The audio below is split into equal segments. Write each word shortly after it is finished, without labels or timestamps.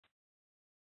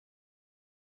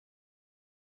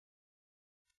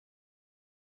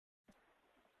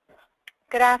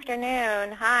Good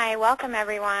afternoon. Hi, welcome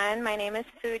everyone. My name is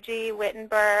Fuji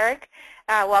Whittenburg.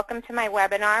 Welcome to my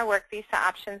webinar, Work Visa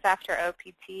Options After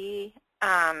OPT.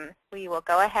 We will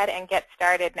go ahead and get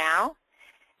started now.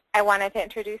 I wanted to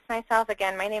introduce myself.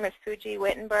 Again, my name is Fuji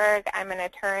Whittenburg. I'm an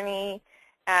attorney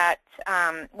at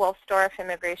Wolfstorff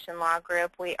Immigration Law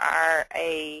Group. We are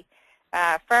a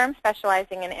firm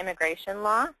specializing in immigration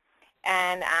law.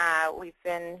 And we've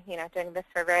been, doing this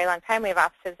for a very long time. We have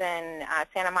offices in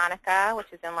Santa Monica, which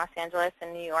is in Los Angeles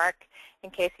and New York, in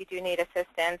case you do need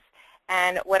assistance.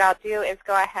 And what I'll do is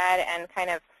go ahead and kind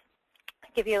of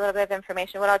give you a little bit of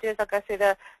information. What I'll do is I'll go through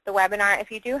the webinar. If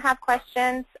you do have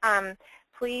questions,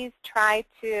 please try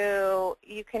to,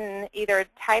 you can either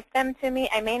type them to me.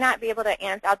 I may not be able to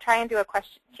answer. I'll try and do a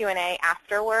Q&A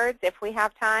afterwards if we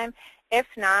have time. If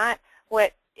not,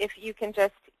 if you can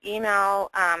just email,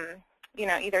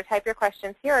 either type your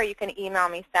questions here or you can email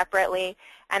me separately,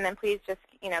 and then please just,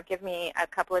 give me a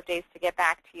couple of days to get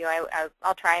back to you.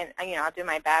 I'll try and, I'll do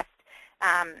my best.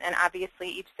 And obviously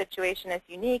each situation is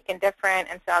unique and different,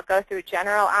 and so I'll go through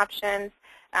general options,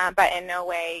 but in no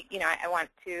way, I want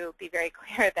to be very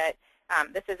clear that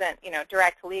this isn't,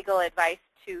 direct legal advice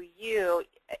to you,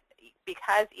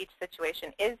 because each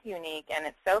situation is unique and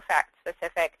it's so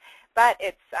fact-specific. But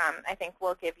it's, I think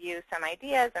we'll give you some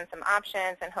ideas and some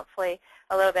options and hopefully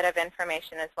a little bit of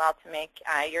information as well to make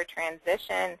your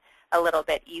transition a little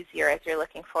bit easier as you're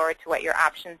looking forward to what your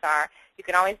options are. You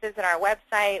can always visit our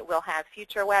website. We'll have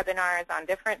future webinars on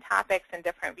different topics and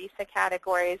different visa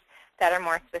categories that are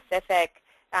more specific.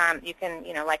 You can,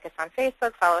 like us on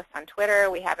Facebook, follow us on Twitter.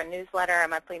 We have a newsletter, a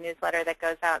monthly newsletter that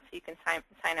goes out, so you can sign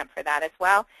up for that as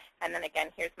well. And then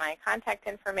again, here's my contact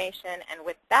information. And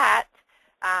with that,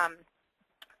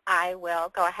 I will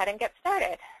go ahead and get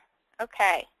started.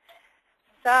 Okay,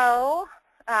 so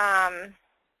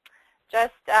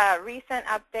just a recent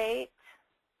update.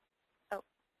 Oh,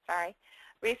 sorry.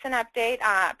 Recent update,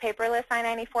 paperless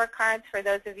I-94 cards for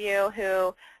those of you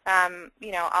who,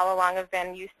 all along have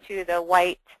been used to the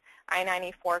white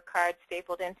I-94 card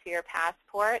stapled into your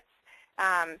passports.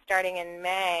 Starting in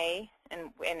May, and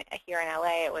here in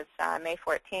LA it was May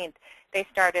 14th, they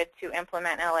started to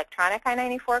implement an electronic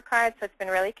I-94 card, so it's been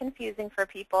really confusing for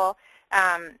people.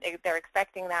 They're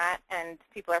expecting that, and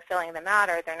people are filling them out,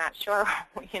 or they're not sure,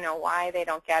 why they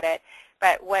don't get it.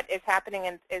 But what is happening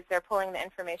is they're pulling the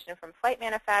information from flight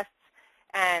manifests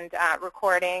and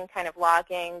recording, kind of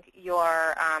logging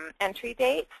your entry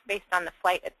date based on the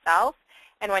flight itself.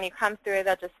 And when you come through,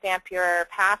 they'll just stamp your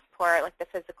passport, like the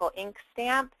physical ink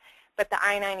stamp. But the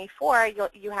I-94,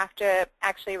 you have to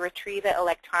actually retrieve it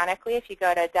electronically. If you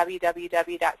go to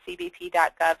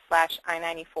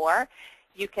www.cbp.gov/I-94,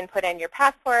 you can put in your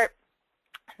passport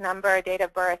number, date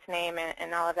of birth, name,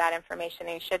 and all of that information,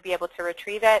 and you should be able to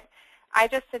retrieve it. I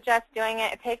just suggest doing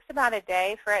it. It takes about a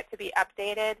day for it to be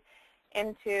updated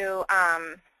into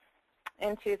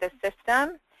the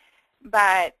system,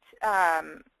 but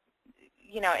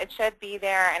it should be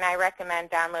there, and I recommend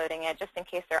downloading it just in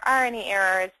case there are any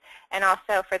errors. And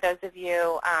also for those of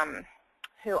you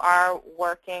who are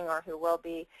working or who will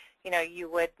be, you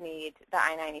would need the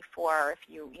I-94 if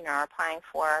you, are applying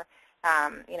for,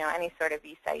 any sort of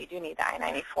visa. You do need the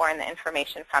I-94 and the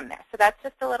information from there. So that's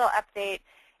just a little update,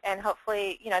 and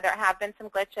hopefully, there have been some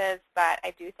glitches, but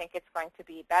I do think it's going to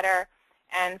be better.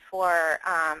 And for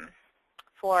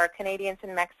Canadians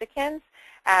and Mexicans,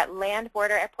 at land,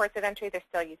 border, at ports of entry, they're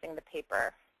still using the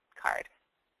paper card.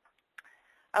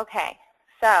 Okay,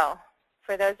 so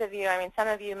for those of you, some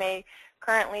of you may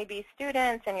currently be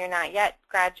students and you're not yet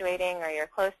graduating, or you're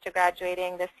close to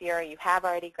graduating this year, or you have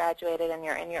already graduated and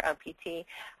you're in your OPT.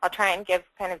 I'll try and give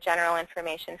kind of general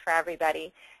information for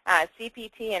everybody.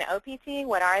 CPT and OPT,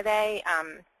 what are they?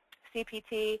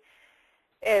 CPT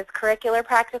is curricular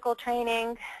practical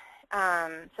training.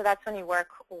 So that's when you work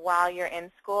while you're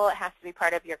in school. It has to be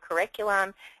part of your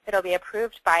curriculum. It'll be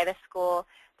approved by the school.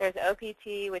 There's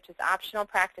OPT, which is optional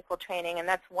practical training, and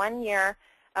that's 1 year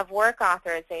of work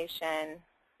authorization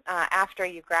after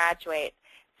you graduate.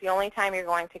 It's the only time you're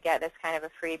going to get this kind of a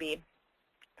freebie.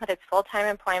 But it's full-time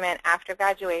employment after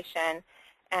graduation,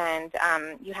 and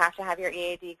you have to have your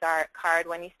EAD card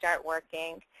when you start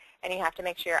working, and you have to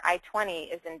make sure your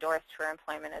I-20 is endorsed for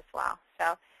employment as well.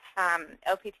 So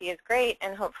OPT is great,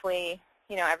 and hopefully,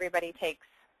 everybody takes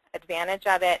advantage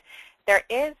of it. There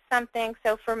is something,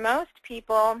 so for most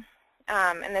people,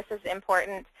 and this is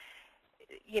important,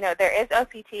 there is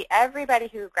OPT. Everybody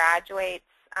who graduates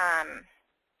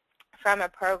from a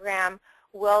program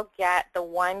will get the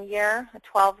 1 year, a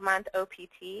 12-month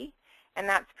OPT, and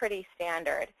that's pretty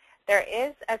standard. There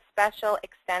is a special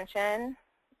extension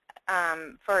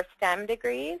for STEM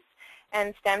degrees,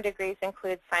 And STEM degrees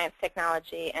include science,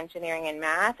 technology, engineering, and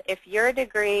math. If your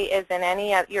degree is in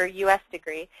any of your U.S.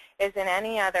 degree is in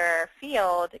any other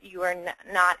field, you are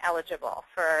not eligible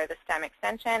for the STEM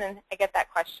extension. And I get that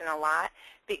question a lot.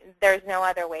 There's no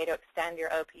other way to extend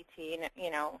your OPT,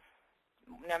 no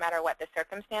matter what the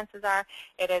circumstances are.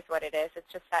 It is what it is. It's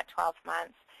just that 12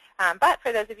 months. But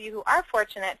for those of you who are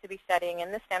fortunate to be studying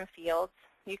in the STEM fields,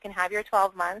 you can have your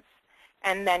 12 months,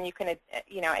 and then you can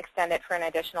extend it for an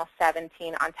additional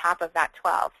 17 on top of that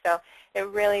 12. So it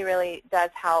really, really does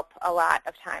help a lot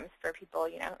of times for people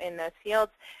in those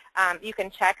fields. You can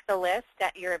check the list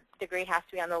that your degree has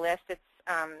to be on the list. It's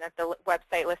at the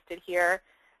website listed here,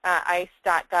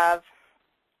 ice.gov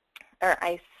or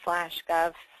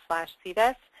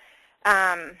ice/gov/cbis.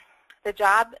 The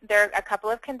job, there are a couple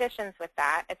of conditions with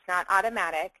that. It's not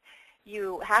automatic.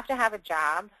 You have to have a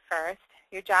job first.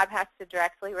 Your job has to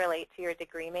directly relate to your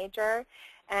degree major,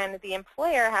 and the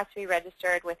employer has to be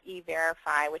registered with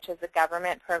E-Verify, which is a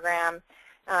government program,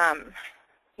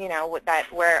 that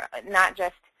where not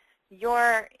just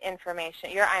your information,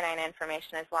 your I-9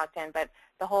 information is logged in, but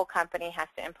the whole company has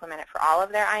to implement it for all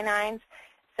of their I-9s.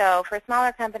 So for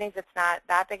smaller companies, it's not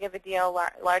that big of a deal.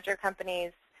 Larger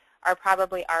companies are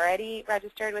probably already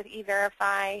registered with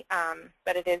E-Verify,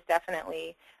 but it is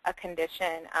definitely a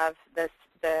condition of the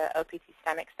OPT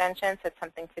STEM extension, so it's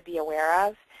something to be aware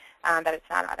of, that it's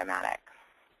not automatic.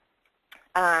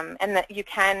 And that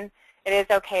it is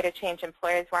okay to change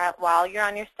employers while you're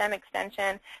on your STEM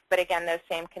extension, but again, those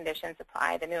same conditions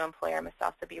apply. The new employer must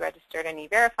also be registered in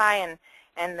E-Verify,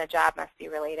 and the job must be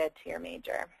related to your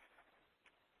major.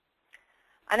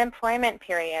 Unemployment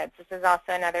periods. This is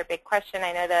also another big question.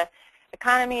 I know the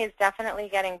economy is definitely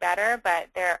getting better, but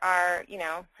there are,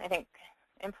 I think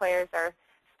employers are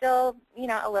still,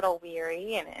 a little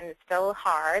weary, and it's still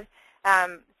hard.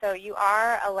 So you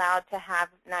are allowed to have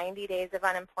 90 days of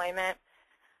unemployment,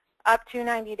 up to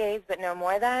 90 days, but no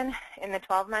more than in the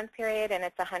 12-month period, and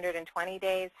it's 120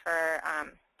 days for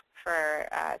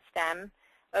STEM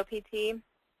OPT.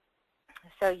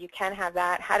 So you can have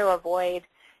that. How to avoid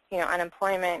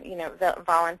unemployment,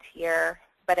 volunteer,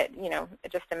 but at,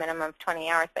 just a minimum of 20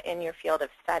 hours, but in your field of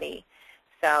study.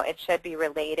 So it should be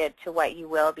related to what you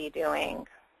will be doing.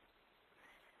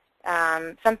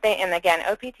 And again,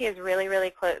 OPT is really, really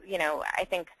close. I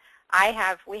think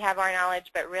we have our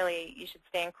knowledge, but really you should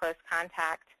stay in close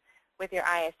contact with your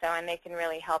ISO, and they can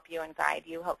really help you and guide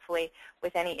you, hopefully,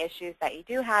 with any issues that you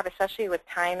do have, especially with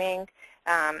timing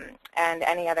and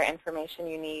any other information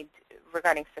you need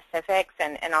regarding specifics,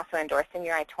 and also endorsing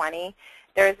your I-20.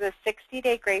 There's a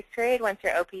 60-day grace period once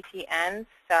your OPT ends.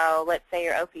 So let's say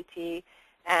your OPT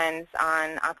ends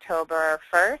on October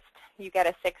 1st. You get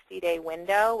a 60-day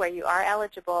window where you are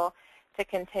eligible to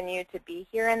continue to be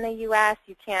here in the U.S.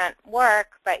 You can't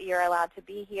work, but you're allowed to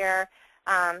be here,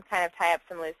 kind of tie up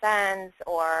some loose ends,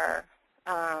 or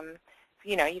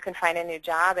you can find a new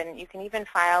job, and you can even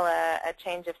file a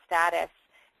change of status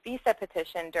visa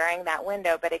petition during that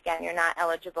window. But again, you're not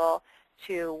eligible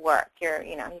to work. You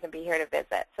can be here to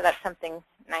visit. So that's something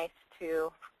nice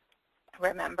to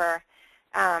remember.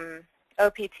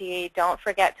 OPT, don't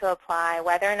forget to apply,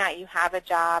 whether or not you have a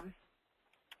job,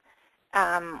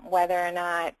 whether or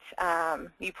not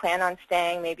you plan on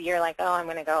staying. Maybe you're like, oh, I'm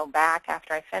going to go back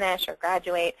after I finish or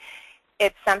graduate.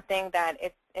 It's something that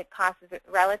it costs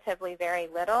relatively very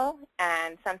little,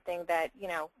 and something that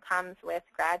comes with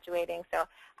graduating. So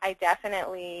I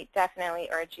definitely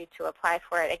urge you to apply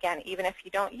for it. Again, even if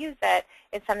you don't use it,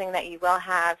 it's something that you will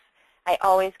have. I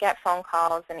always get phone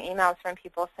calls and emails from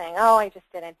people saying, oh, I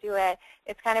just didn't do it.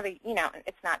 It's kind of a,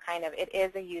 it's not kind of, it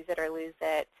is a use it or lose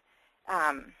it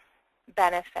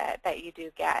benefit that you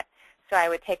do get. So I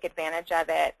would take advantage of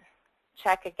it.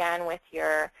 Check again with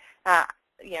your,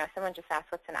 someone just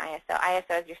asked what's an ISO.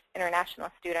 ISO is your International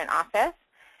Student Office.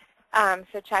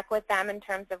 So check with them in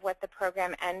terms of what the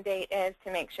program end date is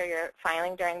to make sure you're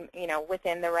filing during,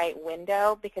 within the right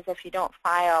window, because if you don't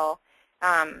file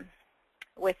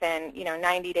within,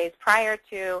 90 days prior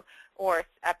to, or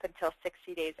up until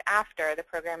 60 days after the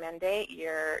program end date,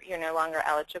 you're no longer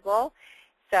eligible.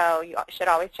 So you should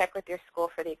always check with your school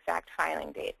for the exact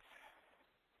filing dates.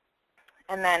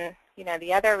 And then,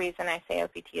 the other reason I say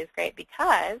OPT is great,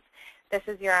 because this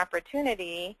is your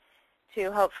opportunity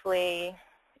to hopefully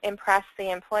impress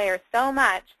the employer so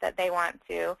much that they want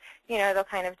to, they'll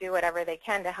kind of do whatever they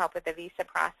can to help with the visa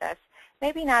process.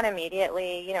 Maybe not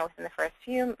immediately, within the first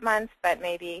few months, but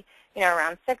maybe,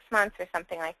 around 6 months or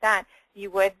something like that, you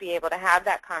would be able to have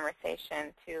that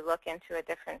conversation to look into a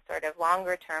different sort of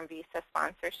longer-term visa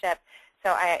sponsorship.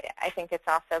 So I think it's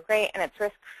also great, and it's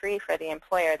risk-free for the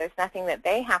employer. There's nothing that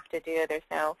they have to do. There's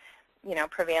no,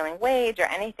 prevailing wage or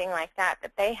anything like that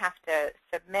that they have to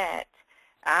submit.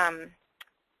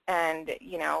 And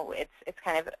it's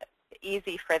kind of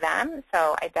easy for them,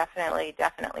 so I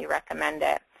definitely recommend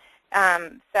it.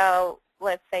 So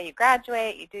let's say you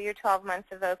graduate, you do your 12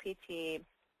 months of OPT.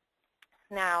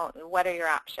 Now, what are your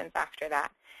options after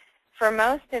that? For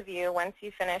most of you, once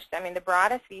you finish, the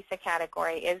broadest visa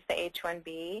category is the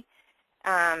H-1B.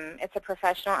 It's a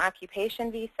professional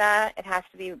occupation visa. It has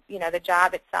to be, the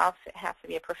job itself, it has to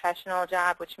be a professional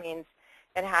job, which means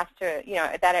it has to,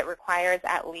 that it requires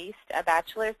at least a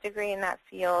bachelor's degree in that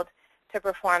field to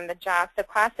perform the job. So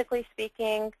classically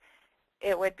speaking,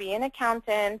 it would be an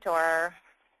accountant or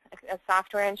a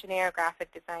software engineer,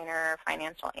 graphic designer,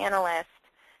 financial analyst,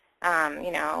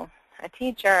 a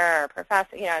teacher, or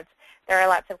professor. There are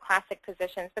lots of classic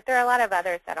positions, but there are a lot of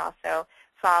others that also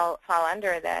fall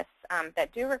under this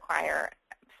that do require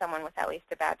someone with at least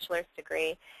a bachelor's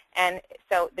degree. And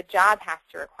so the job has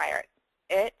to require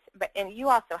it, and you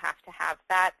also have to have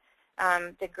that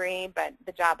degree, but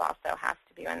the job also has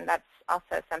to be, and that's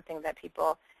also something that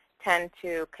people tend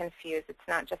to confuse. It's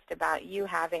not just about you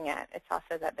having it. It's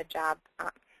also that the job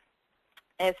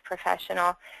is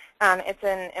professional. It's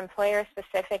an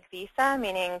employer-specific visa,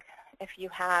 meaning if you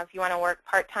want to work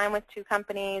part-time with two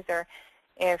companies, or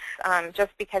if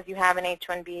just because you have an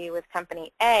H-1B with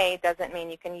company A doesn't mean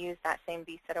you can use that same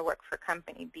visa to work for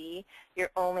company B.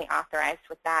 You're only authorized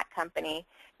with that company.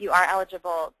 You are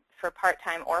eligible for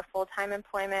part-time or full-time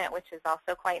employment, which is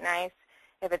also quite nice.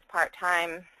 If it's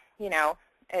part-time,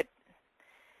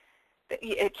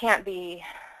 it can't be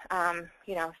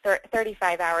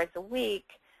 35 hours a week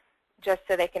just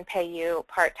so they can pay you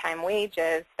part-time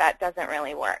wages. That doesn't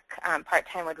really work.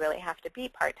 Part-time would really have to be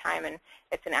part-time, and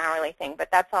it's an hourly thing. But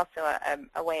that's also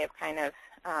a way of kind of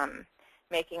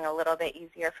making a little bit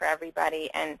easier for everybody.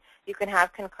 And you can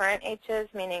have concurrent H's,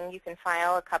 meaning you can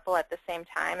file a couple at the same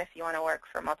time if you want to work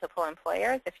for multiple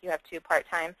employers, if you have two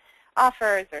part-time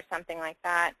offers or something like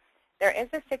that. There is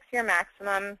a 6-year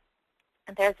maximum.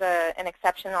 There's an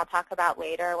exception I'll talk about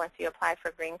later once you apply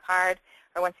for green card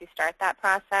or once you start that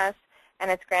process,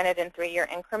 and it's granted in 3-year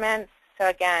increments. So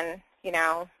again, you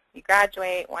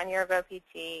graduate, 1 year of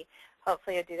OPT,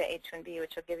 hopefully you'll do the H-1B,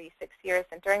 which will give you 6 years,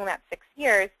 and during that 6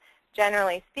 years,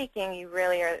 generally speaking, you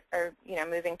really are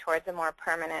moving towards a more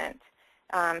permanent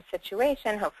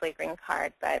situation, hopefully green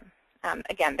card. But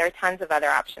again, there are tons of other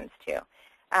options too.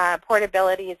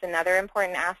 Portability is another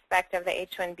important aspect of the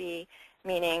H-1B,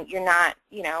 meaning you're not,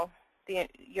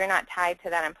 you're not tied to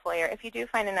that employer. If you do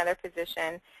find another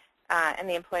position and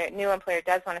the new employer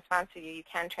does want to sponsor you, you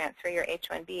can transfer your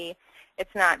H-1B.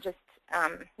 It's not just,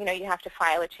 you have to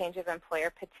file a change of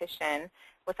employer petition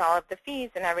with all of the fees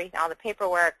and all the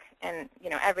paperwork and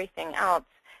everything else,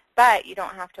 but you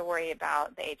don't have to worry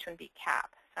about the H-1B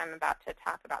cap. So I'm about to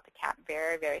talk about the cap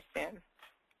very, very soon.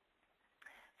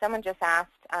 Someone just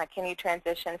asked, can you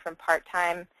transition from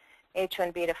part-time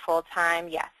H-1B to full-time?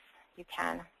 Yes, you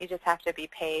can. You just have to be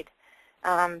paid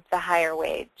the higher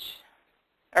wage,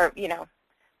 or you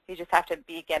just have to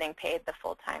be getting paid the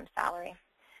full-time salary.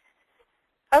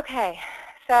 Okay,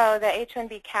 so the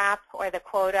H-1B cap or the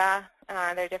quota,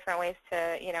 there are different ways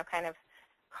to kind of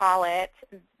call it.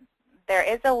 There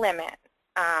is a limit.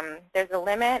 There's a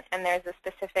limit, and there's a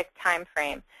specific time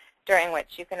frame during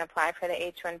which you can apply for the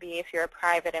H-1B if you're a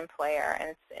private employer,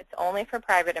 and it's only for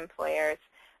private employers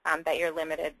that you're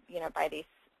limited, by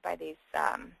these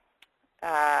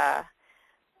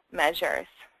measures.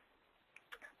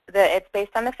 It's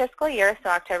based on the fiscal year, so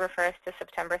October 1st to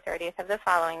September 30th of the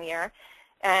following year,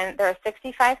 and there are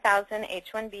 65,000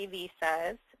 H-1B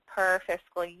visas per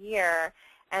fiscal year,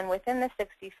 and within the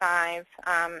 65,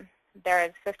 there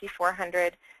is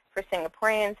 5,400 for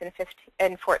Singaporeans and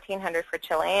 1,400 for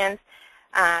Chileans.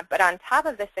 But on top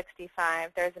of the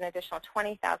 65, there's an additional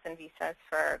 20,000 visas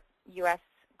for U.S.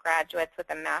 graduates with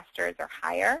a master's or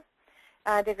higher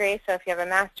degree. So if you have a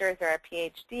master's or a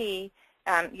PhD,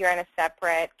 you're in a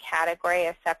separate category,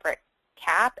 a separate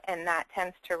cap, and that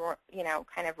tends to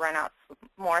kind of run out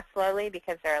more slowly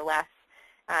because there are less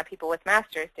people with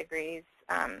master's degrees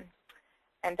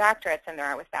and doctorates than there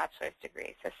are with bachelor's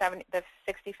degrees. So the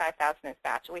 65,000 is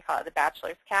bachelor. We call it the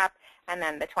bachelor's cap, and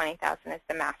then the 20,000 is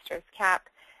the master's cap.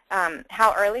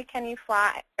 How early can you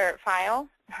file?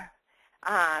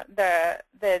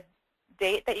 The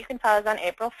date that you can file is on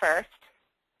April 1st.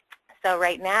 So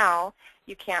right now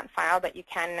you can't file, but you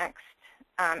can next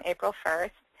April 1st.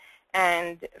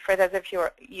 And for those of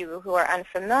you who are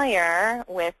unfamiliar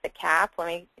with the cap, let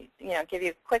me give you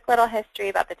a quick little history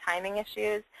about the timing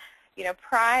issues.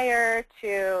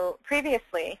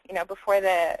 Previously, before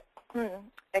the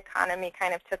economy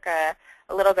kind of took a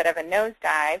little bit of a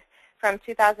nosedive. From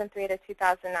 2003 to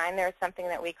 2009, there was something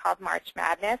that we called March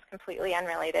Madness, completely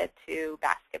unrelated to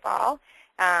basketball.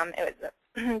 It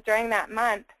was during that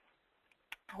month,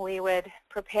 we would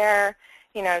prepare,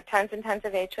 tons and tons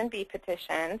of H-1B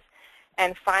petitions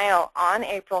and file on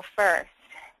April 1st.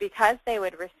 Because they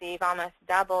would receive almost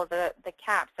double the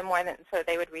cap, so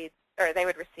they would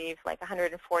receive like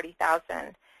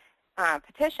 140,000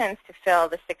 petitions to fill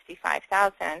the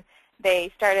 65,000.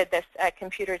 They started this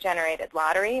computer-generated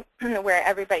lottery where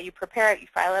everybody, you prepare it, you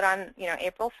file it on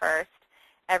April 1st.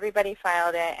 Everybody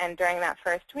filed it, and during that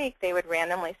first week, they would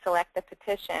randomly select the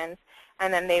petitions,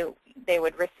 and then they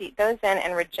would receipt those in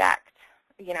and reject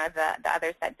the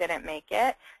others that didn't make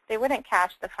it. They wouldn't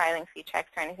cash the filing fee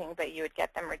checks or anything, but you would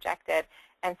get them rejected,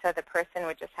 and so the person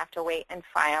would just have to wait and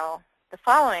file the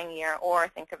following year, or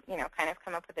think of kind of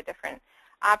come up with a different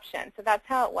option. So that's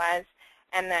how it was.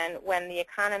 And then when the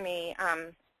economy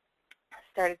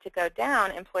started to go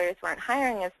down, employers weren't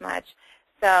hiring as much,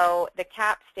 so the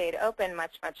cap stayed open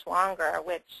much, much longer,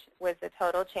 which was a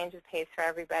total change of pace for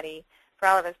everybody, for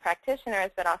all of us practitioners,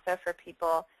 but also for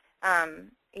people,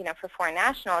 for foreign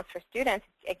nationals, for students.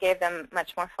 It gave them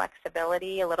much more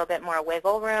flexibility, a little bit more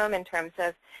wiggle room in terms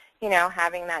of,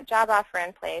 having that job offer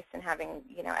in place and having,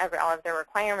 all of their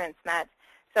requirements met.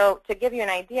 So to give you an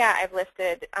idea, I've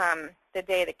listed the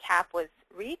day the cap was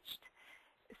reached.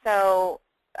 So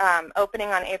opening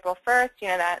on April 1st,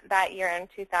 that year in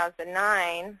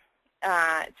 2009,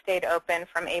 it stayed open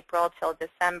from April till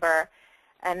December,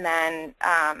 and then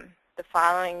the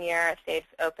following year it stayed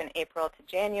open April to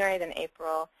January, then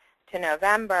April to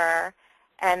November,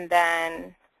 and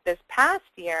then this past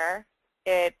year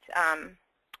it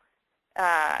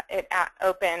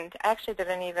opened. Actually,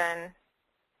 didn't even.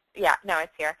 Yeah, no,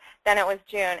 it's here. Then it was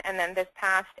June, and then this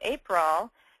past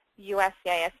April,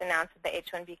 USCIS announced that the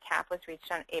H-1B cap was reached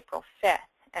on April 5th,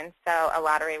 and so a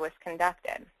lottery was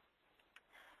conducted.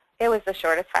 It was the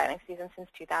shortest filing season since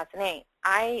 2008.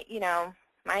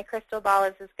 My crystal ball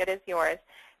is as good as yours,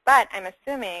 but I'm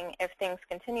assuming if things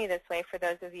continue this way, for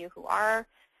those of you who are,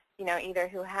 either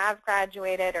who have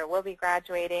graduated or will be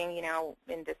graduating,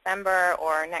 in December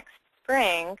or next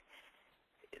spring,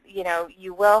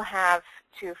 you will have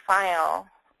to file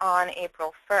on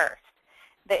April 1st.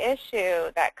 The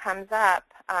issue that comes up,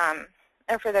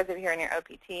 or for those of you who are in your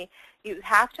OPT, you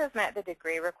have to have met the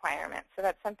degree requirement. So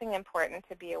that's something important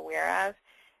to be aware of.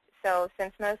 So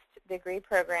since most degree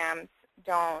programs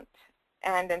don't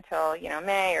end until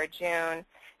May or June,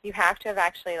 you have to have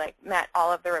actually met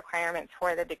all of the requirements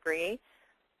for the degree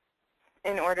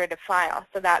in order to file.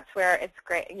 So that's where it's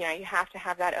great. You have to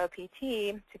have that OPT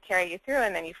to carry you through,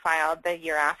 and then you file the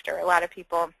year after. A lot of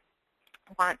people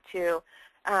want to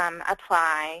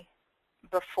apply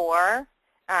before.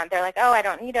 They're like, oh, I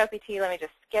don't need OPT. Let me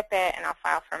just skip it, and I'll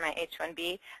file for my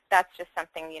H-1B. That's just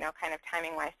something, kind of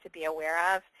timing-wise to be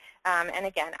aware of. And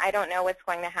again, I don't know what's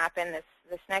going to happen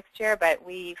this next year, but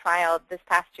we filed this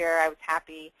past year. I was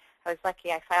happy. I was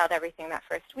lucky. I filed everything that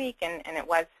first week, and it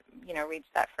was,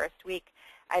 reached that first week.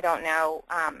 I don't know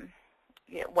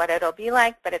what it'll be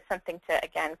like, but it's something to,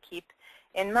 again, keep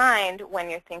in mind when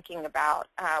you're thinking about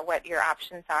what your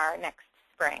options are next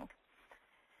spring.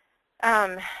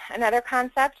 Another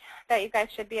concept that you guys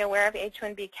should be aware of,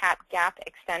 H-1B cap gap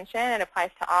extension. It applies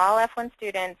to all F-1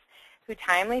 students who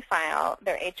timely file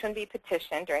their H-1B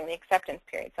petition during the acceptance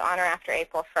period, so on or after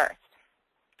April 1st.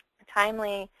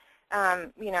 Timely,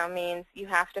 means you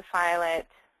have to file it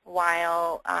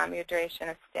while your duration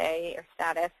of stay or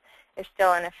status is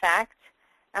still in effect.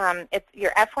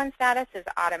 Your F-1 status is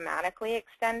automatically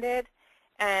extended,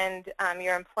 and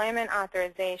your employment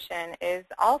authorization is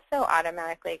also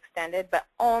automatically extended, but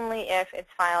only if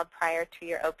it's filed prior to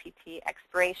your OPT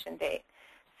expiration date.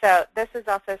 So this is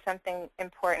also something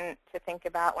important to think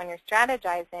about when you're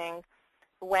strategizing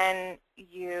when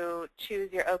you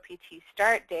choose your OPT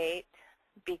start date,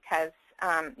 because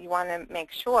you want to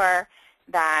make sure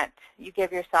that you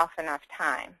give yourself enough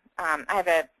time. I have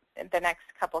the next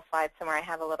couple slides somewhere I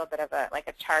have a little bit of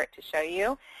a chart to show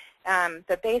you.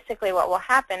 But basically what will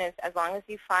happen is, as long as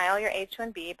you file your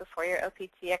H-1B before your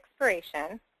OPT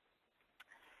expiration,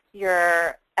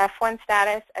 your F-1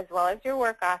 status as well as your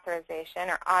work authorization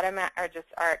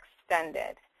are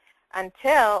extended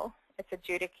until it's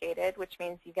adjudicated, which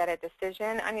means you get a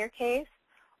decision on your case,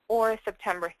 or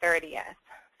September 30th.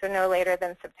 So no later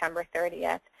than September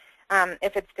 30th.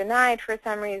 If it's denied for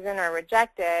some reason or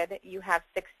rejected, you have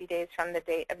 60 days from the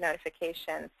date of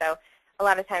notification. So a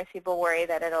lot of times people worry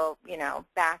that it'll,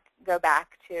 go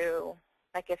back to,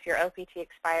 like if your OPT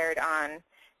expired on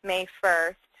May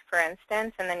 1st for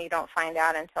instance, and then you don't find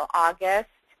out until August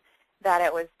that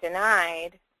it was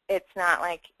denied, it's not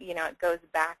like, it goes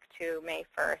back to May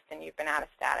 1st and you've been out of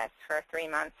status for 3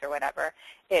 months or whatever.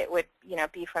 It would,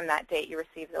 be from that date you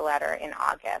received the letter in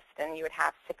August, and you would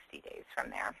have 60 days from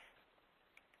there.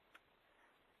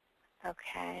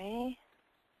 Okay.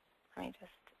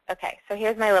 Okay, so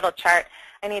here's my little chart.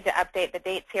 I need to update the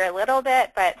dates here a little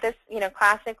bit, but this,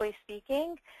 classically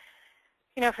speaking,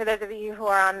 for those of you who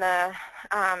are on the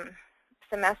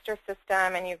semester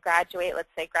system and you graduate, let's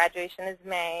say graduation is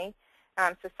May,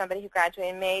 so somebody who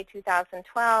graduated in May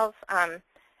 2012,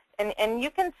 and you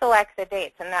can select the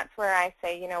dates, and that's where I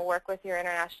say, work with your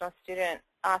international student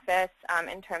office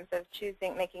in terms of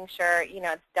making sure,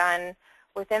 it's done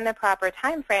within the proper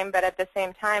time frame, but at the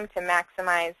same time to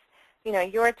maximize,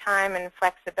 your time and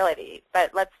flexibility.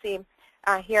 But let's see,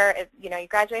 here, you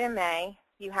graduate in May,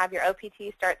 you have your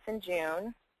OPT starts in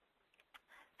June.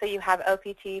 So you have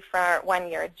OPT for 1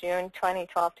 year, June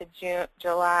 2012 to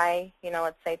July,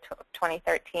 let's say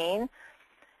 2013.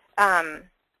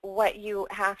 What you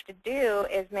have to do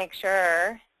is make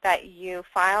sure that you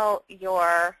file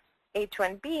your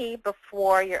H-1B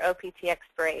before your OPT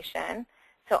expiration,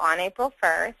 so on April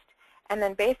 1st. And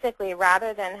then basically,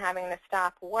 rather than having to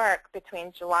stop work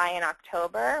between July and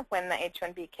October when the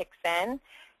H-1B kicks in,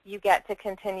 you get to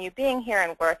continue being here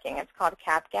and working. It's called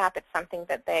CAP-GAP. It's something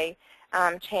that they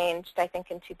changed, I think,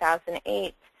 in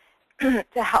 2008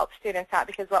 to help students out,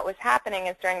 because what was happening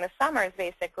is during the summers,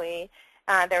 basically,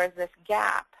 there was this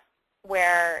gap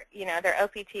where, their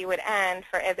OPT would end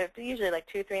for usually like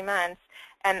 2-3 months,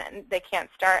 and they can't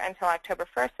start until October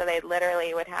 1st, so they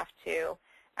literally would have to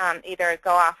either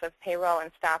go off of payroll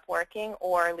and stop working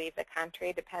or leave the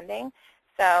country, depending.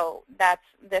 So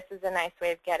this is a nice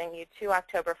way of getting you to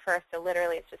October 1st. So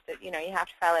literally, it's just that, you have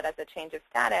to file it as a change of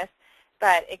status,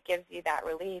 but it gives you that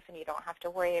relief, and you don't have to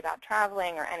worry about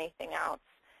traveling or anything else.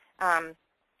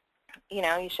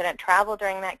 You shouldn't travel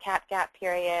during that CAP-GAP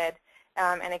period.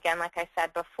 And again, like I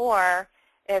said before,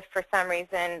 if for some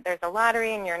reason there's a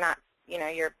lottery and you're not,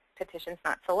 your petition's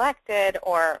not selected,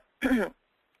 or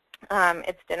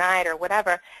it's denied or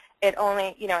whatever, it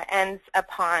only, ends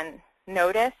upon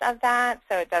notice of that,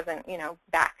 so it doesn't,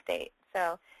 backdate.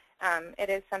 So it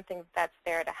is something that's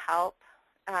there to help.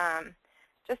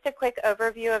 Just a quick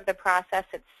overview of the process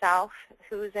itself,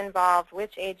 who's involved,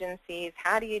 which agencies,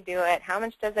 how do you do it, how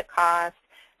much does it cost,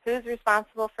 who's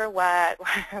responsible for what,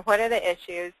 what are the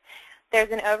issues. There's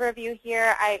an overview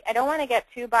here. I don't want to get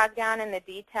too bogged down in the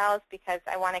details because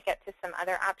I want to get to some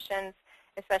other options,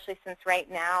 especially since right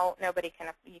now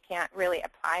you can't really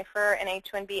apply for an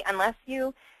H-1B unless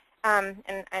you,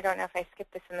 and I don't know if I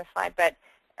skipped this in the slide,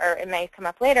 or it may come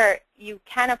up later, you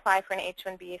can apply for an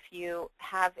H-1B if you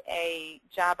have a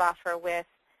job offer with,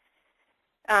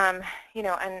 kind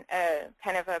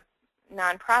of a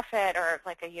nonprofit or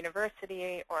like a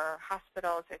university or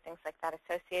hospitals or things like that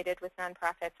associated with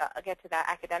nonprofits. I'll get to that,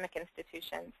 academic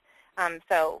institutions.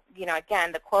 So,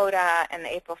 again, the quota and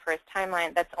the April 1st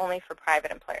timeline, that's only for private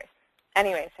employers.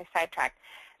 Anyways, I sidetracked.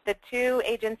 The two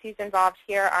agencies involved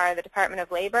here are the Department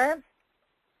of Labor,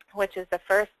 which is the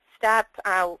first step.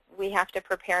 We have to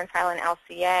prepare and file an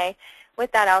LCA.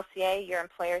 With that LCA, your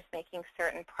employer is making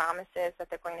certain promises that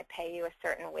they're going to pay you a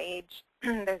certain wage.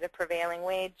 There's a prevailing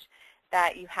wage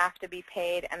that you have to be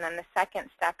paid. And then the second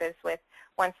step is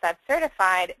once that's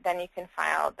certified, then you can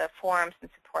file the forms and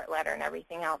support letter and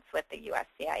everything else with the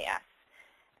USCIS.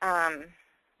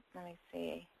 Let me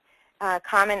see.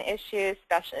 Common issues,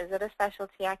 is it a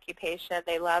specialty occupation?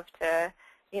 They love to,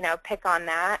 pick on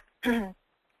that.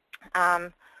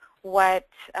 What,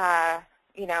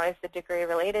 is the degree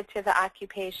related to the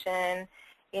occupation?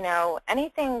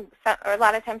 Anything, or a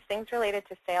lot of times things related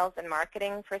to sales and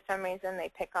marketing, for some reason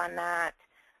they pick on that,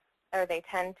 or they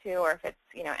tend to, or if it's,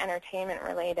 entertainment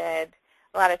related,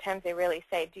 a lot of times they really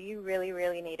say, do you really,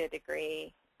 really need a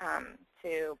degree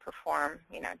to perform,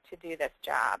 to do this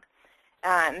job?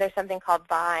 And there's something called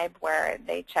VIBE where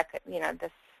they check,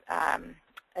 this,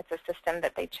 it's a system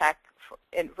that they check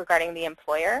regarding the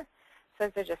employer. So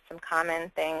those are just some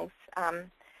common things.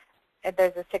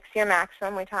 There's a 6-year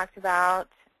maximum we talked about.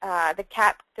 The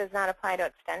CAP does not apply to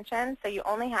extension, so you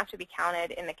only have to be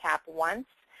counted in the CAP once,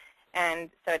 and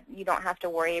so you don't have to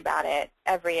worry about it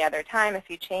every other time if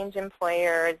you change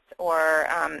employers or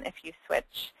if you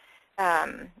switch,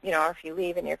 or if you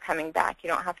leave and you're coming back, you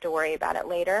don't have to worry about it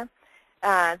later.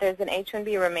 There's an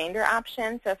H-1B remainder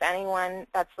option, so if anyone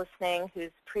that's listening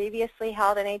who's previously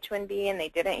held an H-1B and they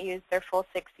didn't use their full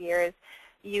 6 years,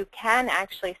 you can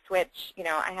actually switch.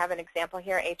 I have an example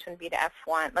here, H-1B to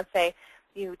F-1. Let's say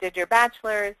you did your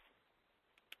bachelor's,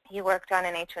 you worked on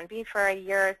an H-1B for a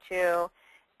year or two,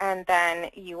 and then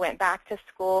you went back to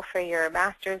school for your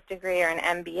master's degree or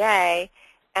an MBA,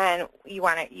 and you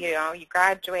want to, you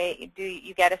graduate,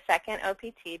 you get a second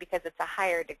OPT because it's a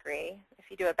higher degree. If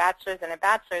you do a bachelor's and a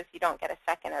bachelor's, you don't get a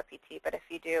second OPT, but if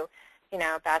you do,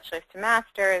 bachelor's to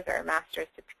master's or master's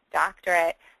to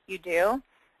doctorate, you do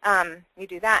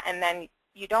that, and then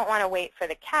you don't want to wait for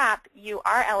the cap. You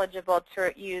are eligible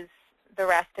to use the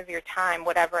rest of your time,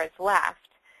 whatever is left,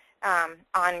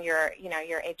 on your,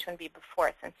 your H-1B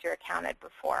before, since you're accounted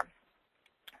before.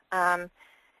 And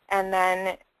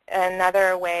then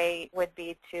another way would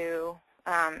be to,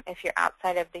 if you're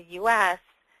outside of the U.S.,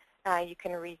 you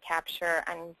can recapture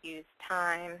unused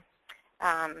time,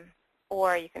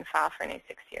 or you can file for a new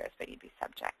 6 years, but you'd be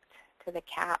subject to the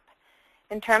cap.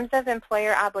 In terms of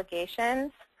employer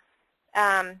obligations,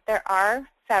 there are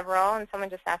several, and someone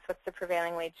just asked what's the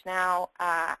prevailing wage now.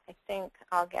 I think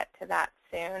I'll get to that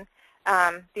soon.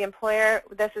 The employer,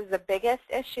 this is the biggest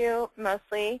issue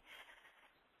mostly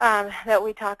that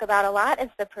we talk about a lot, is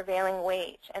the prevailing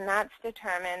wage, and that's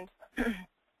determined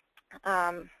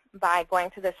by going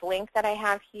to this link that I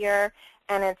have here,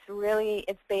 and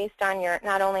it's based on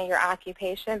not only your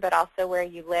occupation but also where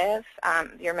you live,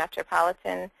 your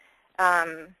metropolitan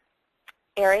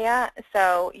area.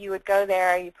 So you would go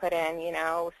there, you put in,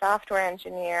 software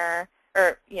engineer,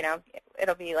 or,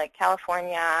 it'll be like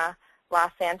California,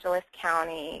 Los Angeles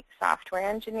County software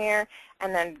engineer,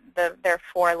 and then there are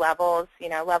 4 levels.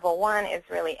 Level 1 is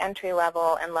really entry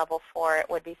level, and level 4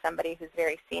 would be somebody who's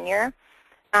very senior.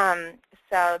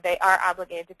 So they are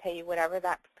obligated to pay you whatever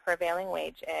that prevailing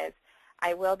wage is.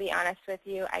 I will be honest with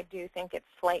you, I do think it's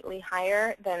slightly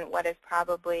higher than what is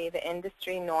probably the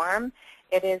industry norm.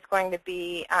 It is going to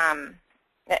be,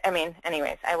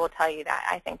 anyways, I will tell you that.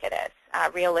 I think it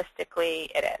is. Realistically,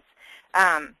 it is.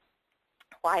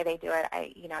 Why they do it,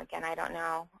 again, I don't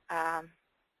know.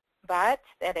 But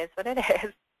it is what it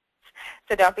is.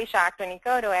 So don't be shocked when you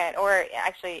go to it. Or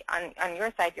actually, on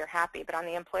your side, you're happy. But on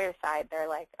the employer side, they're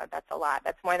like, oh, that's a lot.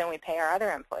 That's more than we pay our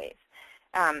other employees.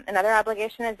 Another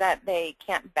obligation is that they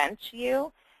can't bench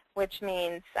you, which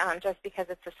means just because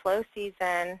it's a slow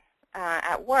season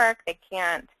at work, they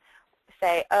can't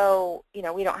say, oh,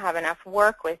 we don't have enough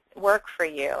work for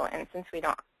you, and since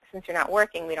you're not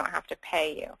working, we don't have to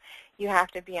pay you. You have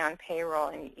to be on payroll,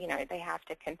 and they have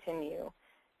to continue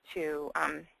to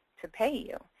pay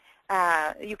you.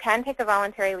 You can take a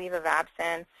voluntary leave of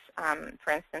absence.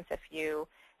 For instance, if you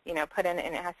put in,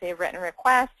 and it has to be a written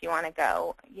request, you want to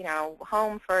go,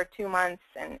 home for 2 months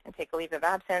and take a leave of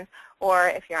absence, or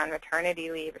if you're on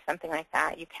maternity leave or something like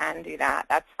that, you can do that.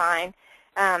 That's fine.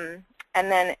 And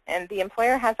the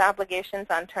employer has obligations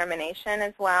on termination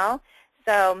as well.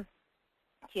 So,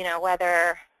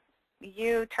 whether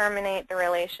you terminate the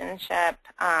relationship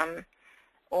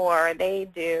or they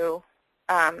do,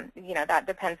 that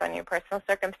depends on your personal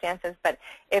circumstances. But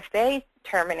if they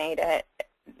terminate it,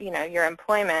 your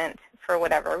employment for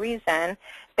whatever reason,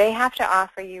 they have to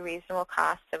offer you reasonable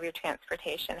costs of your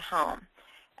transportation home.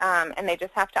 And they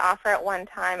just have to offer it one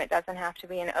time. It doesn't have to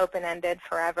be an open-ended,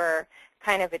 forever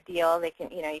kind of a deal. They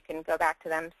can, you can go back to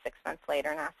them 6 months later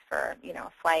and ask for,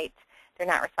 a flight. They're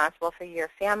not responsible for your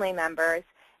family members.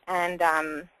 And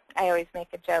I always make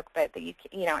a joke, but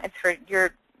it's for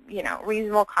your,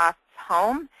 reasonable costs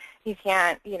home. You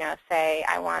can't, say,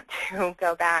 I want to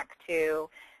go back to,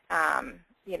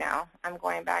 I'm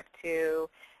going back to,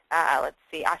 let's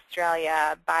see,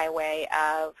 Australia by way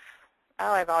of,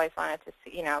 oh, I've always wanted to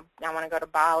see, I want to go to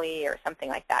Bali or something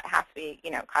like that. It has to be,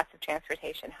 cost of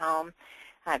transportation home.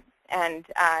 And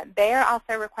they are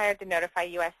also required to notify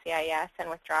USCIS and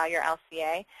withdraw your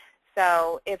LCA.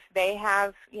 So if they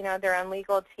have, their own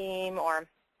legal team or,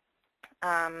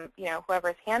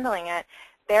 whoever's handling it,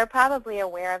 they're probably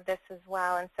aware of this as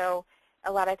well. And so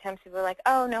a lot of times people are like,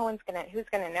 oh, who's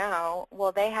going to know?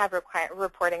 Well, they have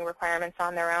reporting requirements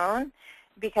on their own,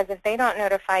 because if they don't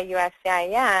notify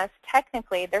USCIS,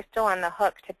 technically they're still on the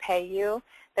hook to pay you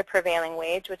the prevailing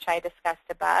wage, which I discussed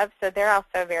above. So they're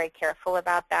also very careful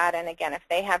about that. And again, if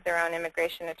they have their own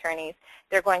immigration attorneys,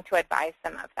 they're going to advise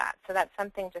them of that. So that's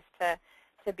something just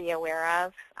to be aware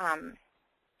of.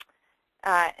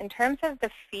 In terms of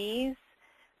the fees,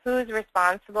 who's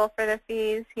responsible for the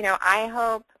fees? I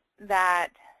hope that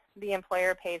the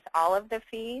employer pays all of the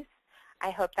fees.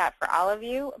 I hope that for all of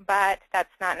you, but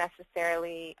that's not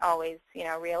necessarily always,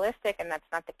 realistic, and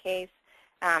that's not the case.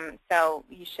 So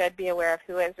you should be aware of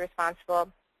who is responsible.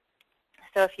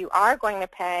 So if you are going to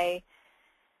pay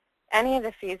any of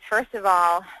the fees, first of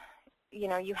all,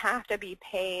 you have to be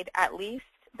paid at least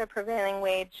the prevailing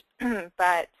wage,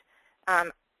 but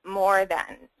more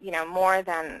than, more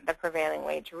than the prevailing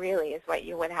wage really is what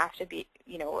you would have to be,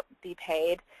 be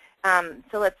paid.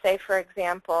 So let's say, for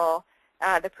example,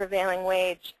 the prevailing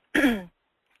wage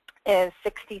is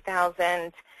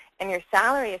 $60,000 and your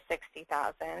salary is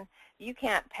 $60,000. You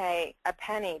can't pay a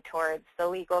penny towards the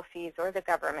legal fees or the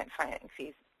government filing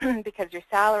fees because your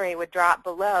salary would drop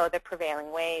below the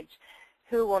prevailing wage.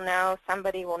 Who will know?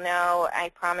 Somebody will know. I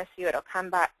promise you, it'll come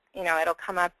back. It'll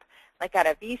come up like at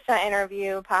a visa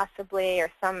interview possibly,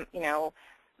 or some.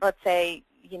 Let's say,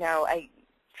 a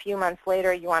few months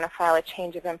later, you want to file a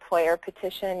change of employer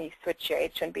petition. You switch your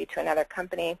H-1B to another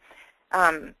company.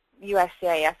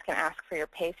 USCIS can ask for your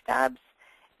pay stubs,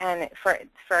 and for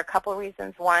a couple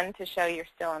reasons. One, to show you're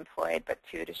still employed, but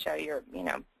two, to show you're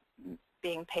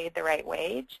being paid the right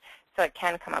wage. So it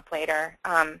can come up later.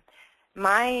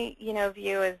 My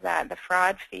view is that the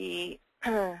fraud fee,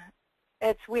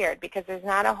 it's weird because there's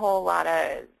not a whole lot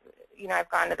of, I've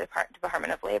gone to the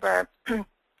Department of Labor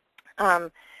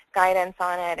guidance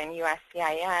on it and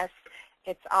USCIS.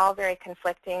 It's all very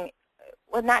conflicting.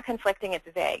 Well, not conflicting, it's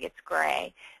vague, it's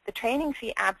gray. The training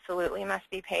fee absolutely must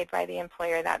be paid by the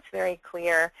employer. That's very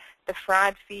clear. The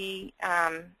fraud fee,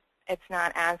 it's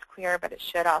not as clear, but it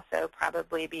should also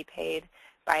probably be paid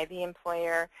by the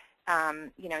employer.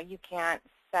 You can't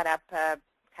set up a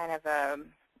kind of a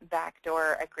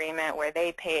backdoor agreement where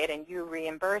they pay it and you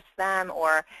reimburse them,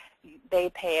 or they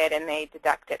pay it and they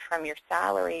deduct it from your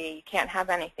salary. You can't have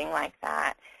anything like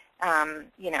that.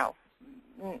 No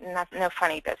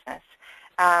funny business.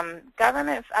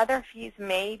 Government other fees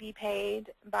may be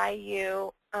paid by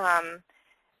you.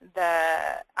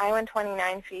 The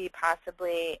I-129 fee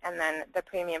possibly, and then the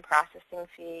premium processing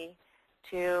fee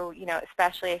too,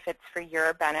 especially if it's for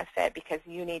your benefit because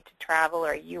you need to travel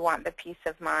or you want the peace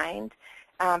of mind.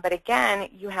 But again,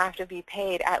 you have to be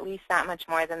paid at least that much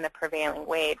more than the prevailing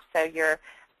wage. So your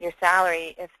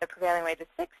salary, if the prevailing wage is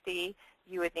 60,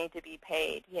 you would need to be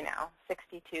paid,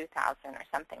 62,000 or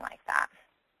something like that.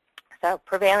 So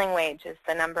prevailing wage is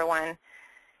the number one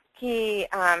key.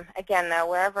 Again, though,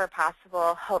 wherever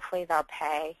possible, hopefully they'll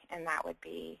pay, and that would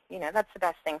be, that's the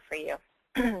best thing for you.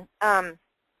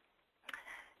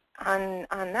 On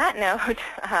that note,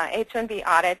 H-1B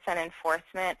audits and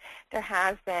enforcement, there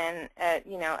has been,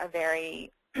 a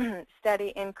very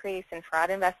steady increase in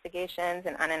fraud investigations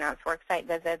and unannounced worksite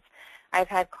visits. I've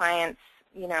had clients,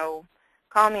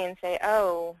 call me and say,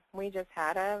 oh, we just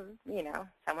had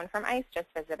someone from ICE just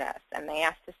visit us, and they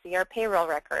asked to see our payroll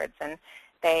records, and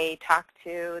they talked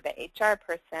to the HR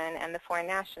person and the foreign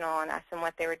national and asked them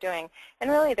what they were doing. And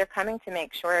really, they're coming to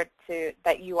make sure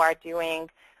that you are doing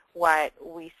what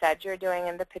we said you're doing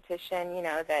in the petition,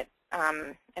 that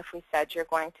if we said you're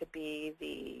going to be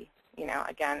the,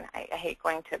 again, I hate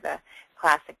going to the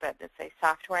classic, but it's a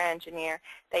software engineer,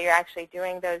 that you're actually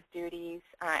doing those duties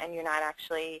and you're not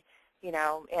actually,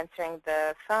 answering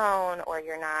the phone, or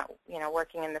you're not,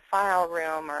 working in the file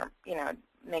room, or,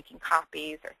 making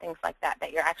copies or things like that,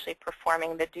 that you're actually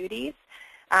performing the duties.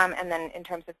 And then in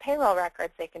terms of payroll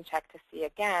records, they can check to see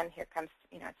again, here comes,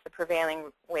 it's the prevailing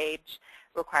wage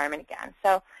requirement again.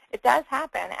 So it does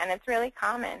happen, and it's really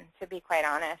common, to be quite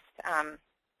honest.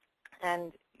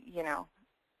 And,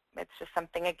 it's just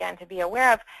something, again, to be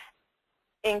aware of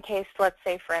in case, let's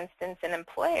say, for instance, an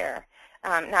employer,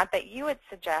 not that you would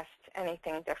suggest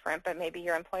anything different, but maybe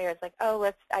your employer is like,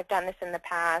 oh, I've done this in the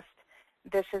past.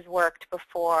 This has worked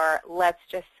before. Let's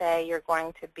just say you're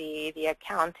going to be the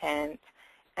accountant,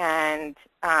 and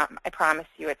I promise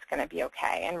you it's going to be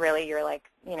okay. And really, you're like,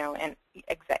 an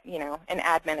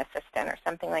admin assistant or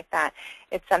something like that.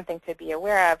 It's something to be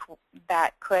aware of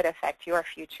that could affect your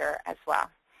future as well.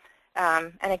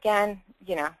 And again,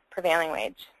 prevailing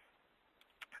wage.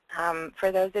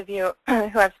 For those of you who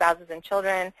have spouses and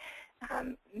children,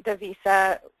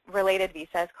 the related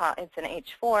visa is called, it's an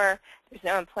H-4. There's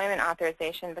no employment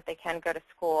authorization, but they can go to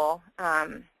school.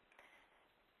 And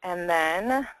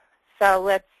then, so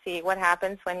let's see, what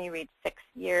happens when you reach 6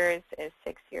 years? Is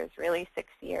 6 years really 6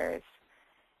 years?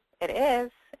 It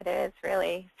is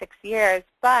really 6 years,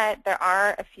 but there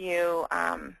are a few,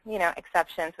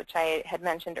 exceptions, which I had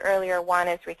mentioned earlier. One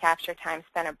is recapture time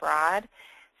spent abroad.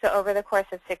 So over the course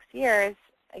of 6 years,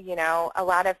 a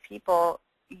lot of people,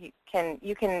 you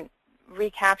can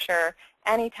recapture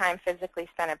any time physically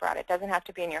spent abroad. It doesn't have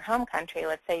to be in your home country.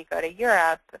 Let's say you go to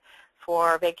Europe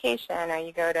for vacation, or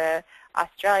you go to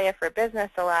Australia for business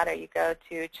a lot, or you go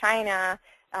to China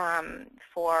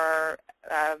for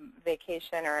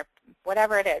vacation, or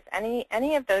whatever it is.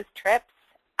 Any of those trips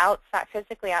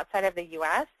physically outside of the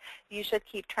U.S., you should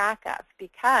keep track of,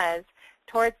 because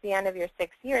towards the end of your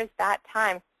 6 years, that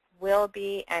time will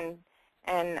be and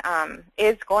and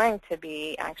is going to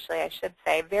be, actually, I should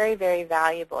say, very, very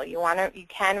valuable. You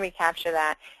can recapture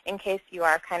that in case you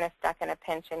are kind of stuck in a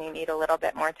pinch and you need a little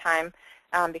bit more time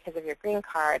because of your green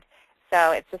card.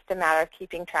 So it's just a matter of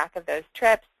keeping track of those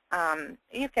trips.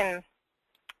 You can,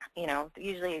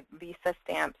 usually visa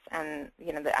stamps and,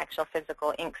 the actual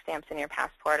physical ink stamps in your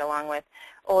passport along with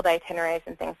old itineraries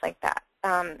and things like that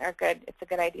are good. It's a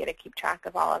good idea to keep track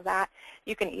of all of that.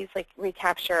 You can easily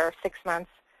recapture 6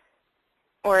 months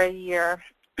or a year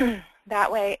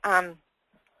that way. And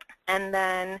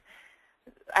then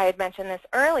I had mentioned this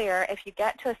earlier, if you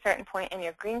get to a certain point in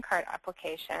your green card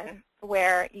application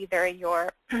where either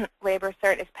your labor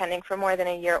cert is pending for more than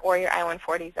a year or your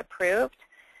I-140 is approved,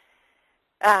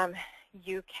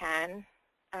 you can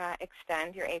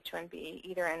extend your H-1B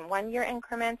either in 1-year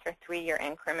increments or 3-year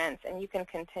increments, and you can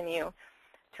continue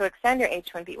to extend your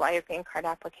H-1B while your green card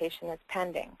application is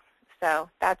pending. So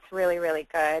that's really, really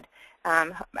good.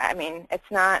 I mean, it's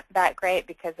not that great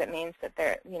because it means that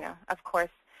there, of course,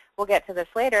 we'll get to this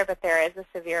later, but there is a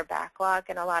severe backlog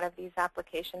in a lot of these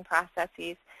application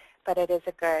processes, but it is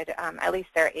a good, at least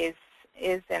there is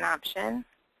an option.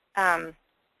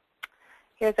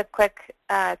 Here's a quick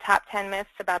top 10 myths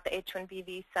about the H-1B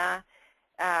visa.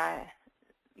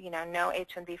 No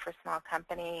H-1B for small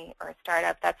company or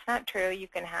startup. That's not true. You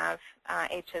can have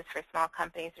H's for small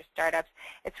companies or startups.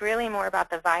 It's really more about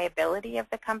the viability of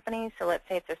the company. So let's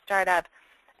say it's a startup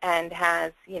and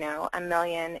has, $1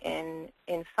 million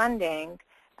in funding.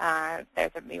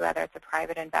 Whether it's a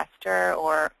private investor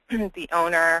or the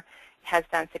owner has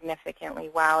done significantly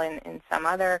well in some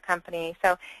other company.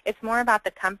 So it's more about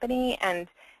the company and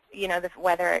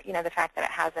the fact that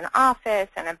it has an office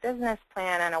and a business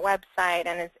plan and a website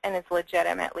and is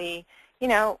legitimately,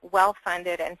 well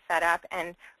funded and set up.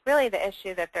 And really the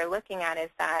issue that they're looking at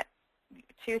is that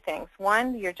two things.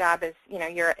 One, your job is,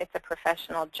 it's a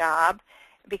professional job,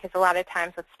 because a lot of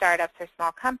times with startups or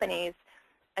small companies,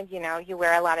 you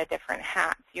wear a lot of different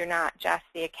hats. You're not just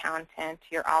the accountant.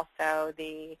 You're also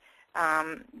the,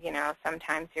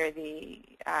 sometimes you're the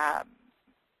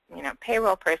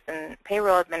payroll person,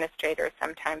 payroll administrator.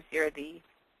 Sometimes you're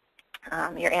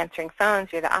you're answering phones,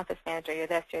 you're the office manager, you're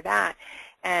this, you're that.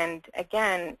 And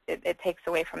again, it takes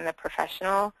away from the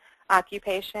professional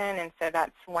occupation, and so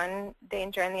that's one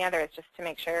danger, and the other is just to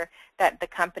make sure that the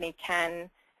company can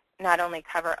not only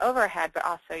cover overhead, but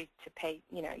also to pay,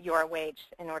 your wage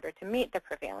in order to meet the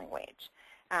prevailing wage.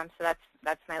 So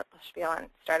that's my little spiel on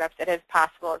startups. It is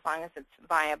possible as long as it's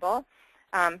viable.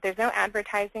 There's no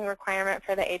advertising requirement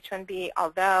for the H-1B,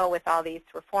 although with all these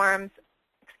reforms,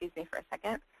 excuse me for a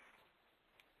second,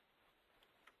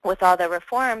 with all the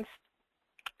reforms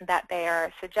that they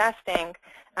are suggesting,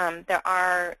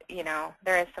 there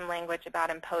is some language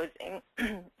about imposing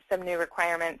some new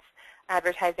requirements,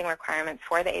 advertising requirements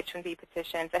for the H-1B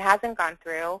petitions. It hasn't gone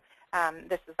through.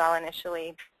 This was all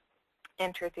initially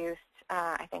introduced,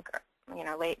 I think,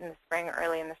 late in the spring or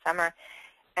early in the summer.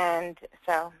 And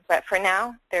so, but for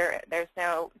now, there's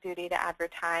no duty to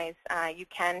advertise. You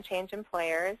can change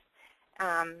employers.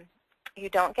 You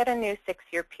don't get a new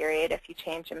 6-year period if you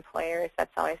change employers.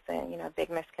 That's always a big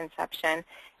misconception.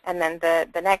 And then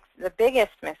the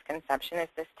biggest misconception is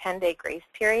this 10-day grace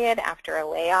period after a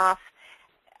layoff.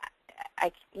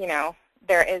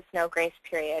 There is no grace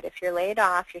period. If you're laid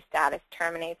off, your status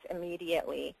terminates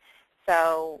immediately.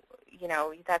 So,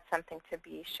 that's something to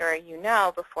be sure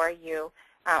before you,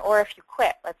 or if you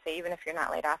quit, let's say, even if you're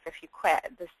not laid off, if you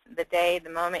quit, the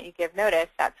moment you give notice,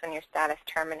 that's when your status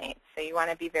terminates. So you want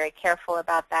to be very careful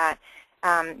about that.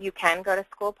 You can go to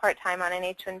school part-time on an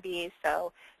H-1B,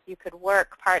 so you could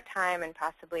work part-time and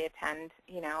possibly attend,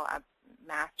 a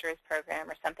master's program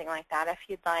or something like that if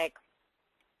you'd like.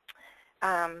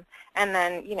 And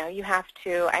then, you have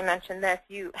to, I mentioned this,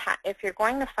 if you're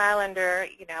going to file under,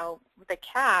 the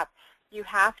cap, you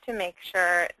have to make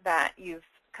sure that you've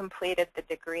completed the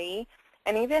degree.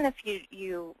 And even if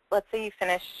let's say you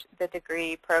finish the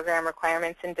degree program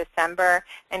requirements in December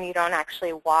and you don't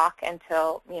actually walk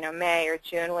until, May or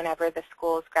June, whenever the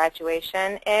school's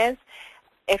graduation is,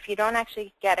 if you don't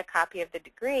actually get a copy of the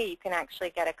degree, you can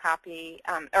actually get a copy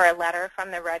or a letter from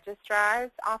the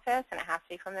registrar's office, and it has to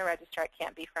be from the registrar. It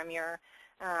can't be from your,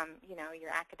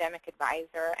 your academic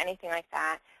advisor or anything like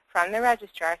that, from the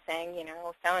registrar saying,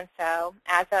 so-and-so,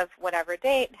 as of whatever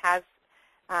date, has,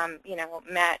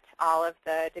 met all of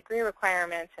the degree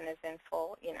requirements and is in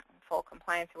full, full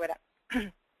compliance or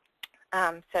whatever.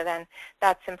 So then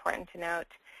that's important to note.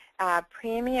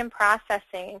 Premium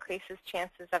processing increases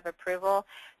chances of approval.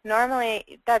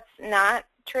 Normally, that's not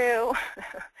true.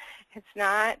 It's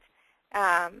not.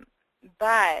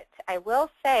 But I will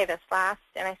say this last,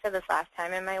 and I said this last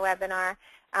time in my webinar,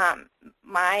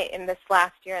 in this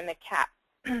last year in the CAP,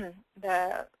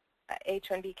 the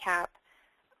H-1B CAP,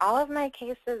 all of my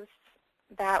cases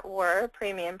that were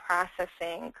premium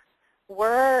processing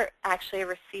were actually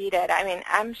receipted. I mean,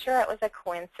 I'm sure it was a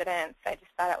coincidence. I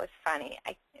just thought it was funny.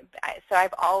 So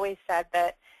I've always said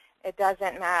that it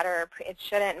doesn't matter, it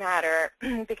shouldn't matter,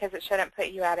 because it shouldn't put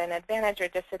you at an advantage or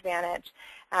disadvantage.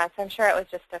 So I'm sure it was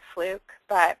just a fluke,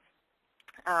 but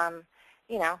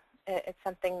you know, it's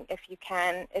something, if you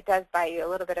can, it does buy you a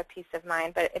little bit of peace of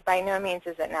mind, but by no means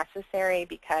is it necessary,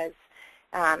 because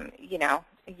you know,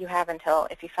 you have until,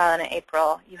 if you file in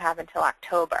April, you have until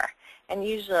October. And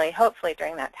usually, hopefully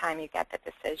during that time, you get the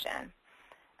decision.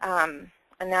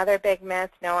 Another big myth,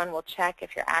 no one will check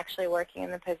if you're actually working in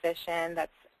the position.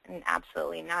 That's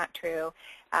absolutely not true.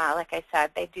 Like I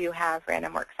said, they do have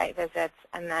random worksite visits,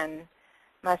 and then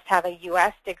must have a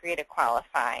U.S. degree to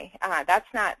qualify.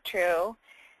 That's not true.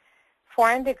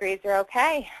 Foreign degrees are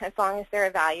okay as long as they're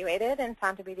evaluated and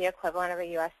found to be the equivalent of a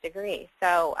U.S. degree.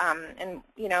 So, and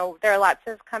you know, there are lots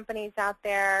of companies out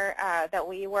there that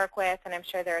we work with, and I'm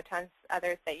sure there are tons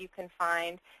others that you can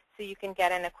find, so you can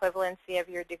get an equivalency of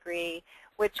your degree,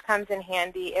 which comes in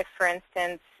handy if, for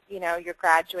instance, you know, you're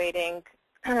graduating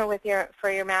with for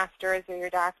your master's or your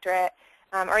doctorate,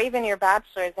 or even your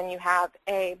bachelor's, and you have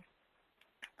a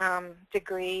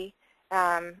degree,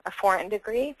 a foreign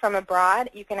degree from abroad.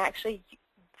 You can actually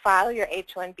file your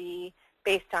H-1B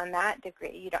based on that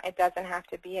degree. It doesn't have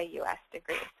to be a U.S.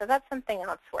 degree. So that's something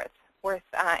else worth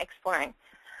exploring.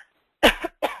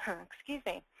 Excuse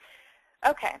me.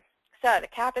 Okay, so the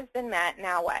cap has been met.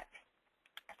 Now what?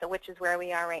 So which is where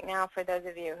we are right now for those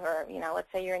of you who are, you know,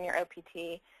 let's say you're in your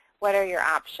OPT. What are your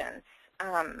options?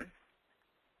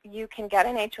 You can get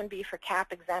an H-1B for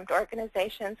cap-exempt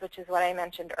organizations, which is what I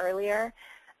mentioned earlier.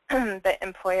 The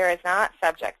employer is not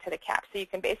subject to the cap, so you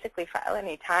can basically file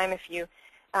any time if you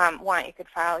want. You could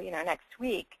file, you know, next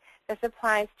week. This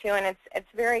applies to, and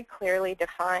it's very clearly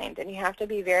defined, and you have to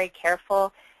be very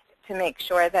careful to make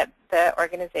sure that the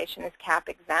organization is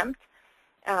cap-exempt.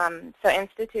 So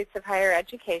institutes of higher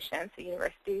education, so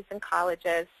universities and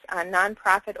colleges,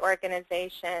 nonprofit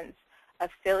organizations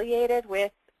affiliated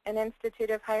with an institute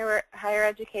of higher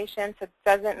education, so it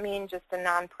doesn't mean just a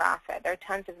nonprofit. There are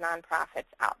tons of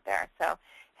nonprofits out there, so it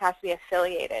has to be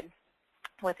affiliated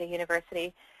with a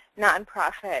university.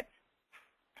 Nonprofit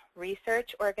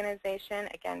research organization,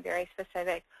 again, very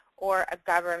specific, or a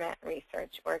government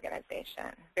research organization,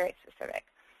 very specific.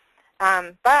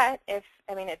 But if,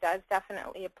 I mean, it does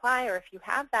definitely apply, or if you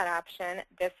have that option,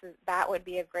 that would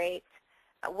be a great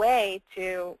way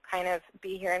to kind of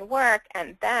be here and work.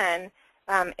 And then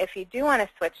if you do want to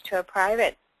switch to a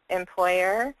private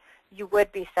employer, you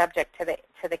would be subject to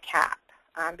the cap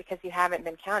because you haven't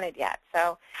been counted yet.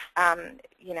 So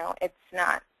you know, it's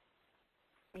not,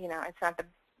 you know, it's not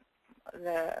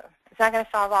it's not going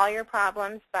to solve all your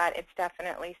problems, but it's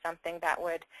definitely something that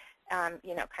would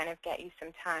you know, kind of get you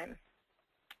some time.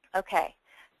 Okay,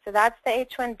 so that's the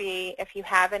H-1B. If you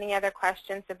have any other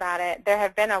questions about it, there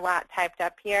have been a lot typed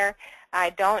up here.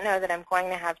 I don't know that I'm going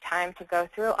to have time to go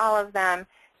through all of them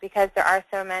because there are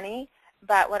so many,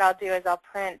 but what I'll do is I'll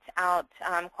print out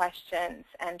questions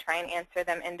and try and answer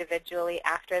them individually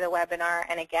after the webinar.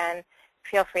 And again,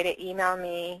 feel free to email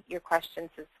me your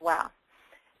questions as well.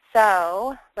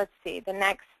 So let's see,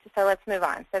 so let's move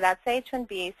on. So that's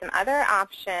H-1B. Some other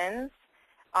options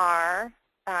are,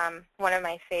 one of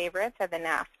my favorites are the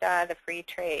NAFTA, the free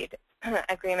trade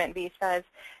agreement visas.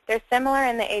 They're similar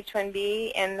in the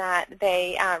H-1B in that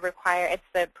they require, it's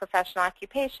the professional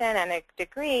occupation and a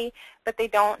degree, but they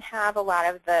don't have a lot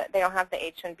of they don't have the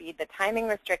H-1B, the timing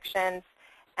restrictions,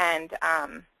 and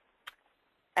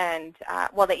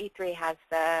well, the E-3 has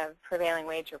the prevailing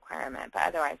wage requirement, but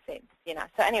otherwise they, you know.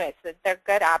 So anyways, they're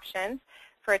good options.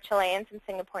 For Chileans and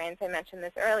Singaporeans, I mentioned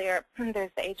this earlier,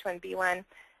 there's the H-1B one.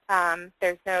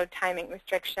 There's no timing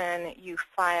restriction. You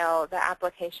file the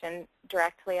application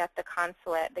directly at the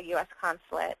consulate, the U.S.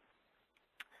 consulate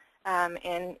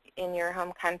in your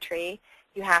home country.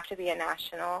 You have to be a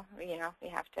national. You know, you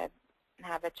have to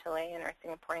have a Chilean or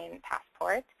Singaporean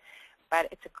passport. But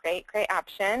it's a great, great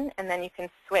option. And then you can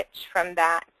switch from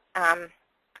that.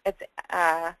 It's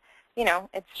you know,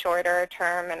 it's shorter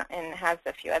term and has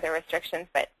a few other restrictions,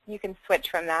 but you can switch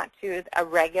from that to a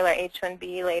regular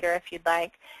H-1B later if you'd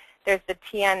like. There's the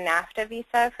TN NAFTA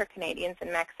visa for Canadians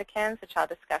and Mexicans, which I'll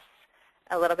discuss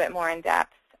a little bit more in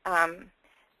depth.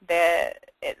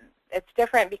 It's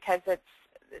different because it's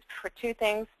for two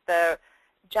things. The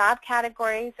job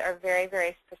categories are very,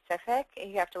 very specific.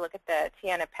 You have to look at the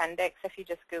TN appendix. If you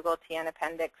just Google TN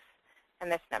appendix,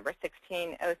 and this number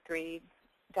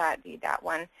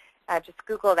 1603.d.1. Just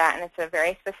Google that, and it's a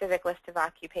very specific list of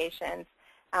occupations.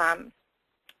 So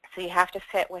you have to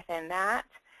fit within that.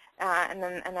 And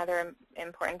then another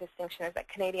important distinction is that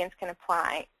Canadians can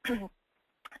apply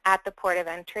at the port of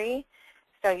entry.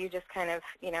 So you just kind of,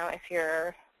 if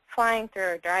you're flying through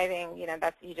or driving, you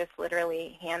just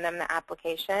literally hand them the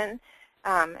application,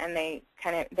 and they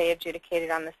adjudicate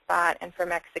it on the spot. And for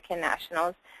Mexican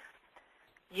nationals,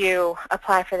 you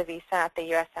apply for the visa at the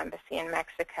U.S. Embassy in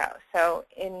Mexico. So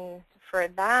for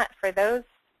those,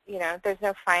 there's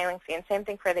no filing fee. And same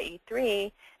thing for the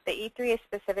E3. The E3 is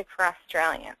specific for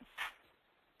Australians.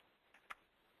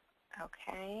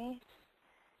 Okay.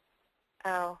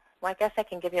 Oh, well, I guess I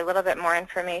can give you a little bit more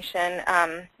information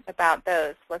about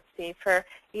those. Let's see. For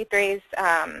E3s,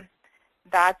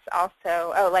 that's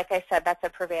also, like I said, that's a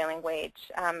prevailing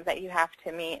wage that you have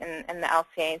to meet in the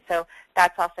LCA. So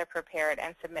that's also prepared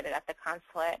and submitted at the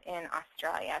consulate in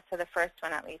Australia. So the first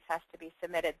one at least has to be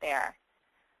submitted there.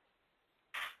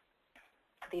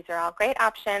 These are all great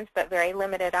options, but very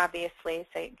limited, obviously,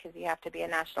 because you have to be a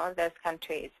national of those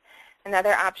countries.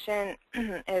 Another option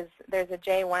is there's a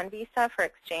J1 visa for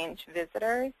exchange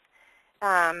visitors.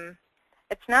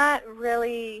 It's not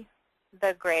really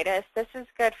the greatest. This is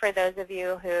good for those of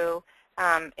you who,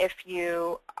 if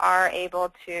you are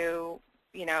able to,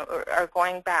 are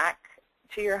going back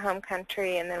to your home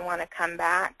country and then want to come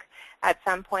back at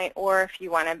some point, or if you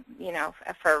want to,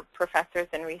 for professors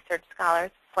and research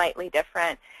scholars, slightly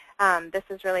different. This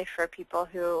is really for people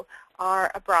who are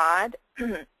abroad.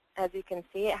 As you can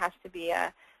see, it has to be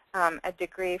a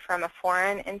degree from a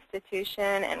foreign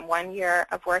institution and 1 year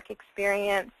of work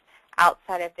experience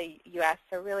outside of the U.S.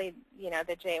 So really,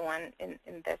 the J1 in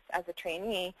this as a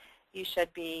trainee, you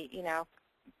should be,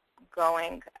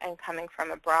 going and coming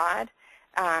from abroad.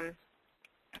 And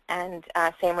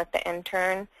same with the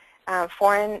intern.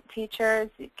 Foreign teachers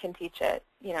can teach at,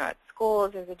 at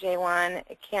schools as a J1.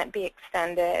 It can't be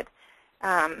extended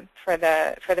for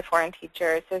the foreign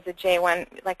teachers. There's a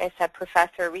J1, like I said,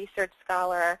 professor, research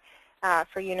scholar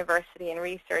for university and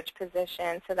research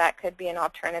positions. So that could be an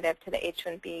alternative to the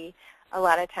H-1B. A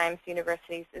lot of times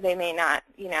universities, they may not,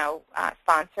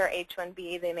 sponsor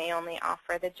H-1B. They may only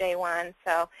offer the J1.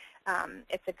 So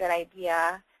it's a good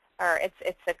idea, or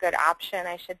it's a good option,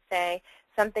 I should say.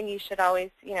 Something you should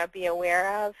always, be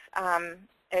aware of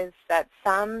is that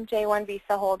some J1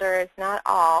 visa holders, not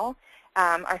all,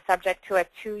 are subject to a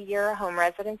 2-year home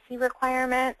residency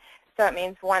requirement. So it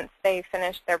means once they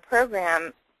finish their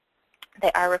program,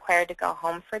 they are required to go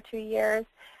home for 2 years.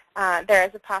 There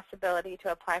is a possibility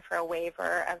to apply for a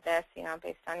waiver of this,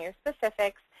 based on your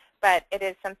specifics, but it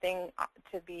is something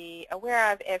to be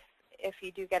aware of. If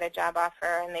you do get a job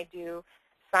offer and they do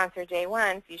sponsor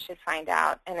J1s, you should find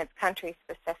out, and it's country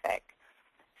specific.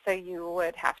 So you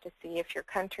would have to see if your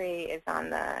country is on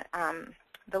the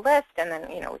list, and then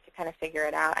we could kind of figure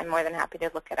it out. I'm more than happy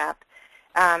to look it up.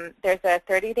 There's a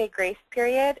 30-day grace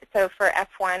period. So for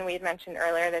F1, we had mentioned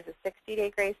earlier, there's a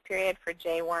 60-day grace period. For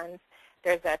J1s,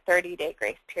 there's a 30-day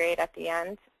grace period at the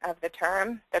end of the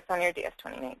term. That's on your DS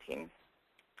 2019.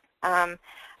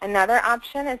 Another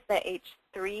option is the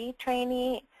H3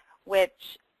 trainee,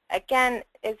 which again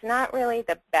is not really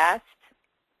the best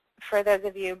for those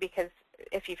of you, because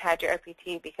if you've had your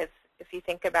OPT, because if you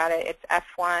think about it, it's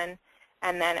F1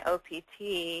 and then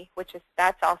OPT,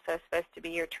 that's also supposed to be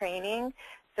your training.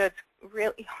 So it's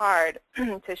really hard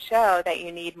to show that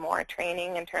you need more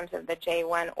training in terms of the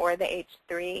J1 or the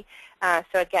H3.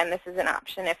 So again, this is an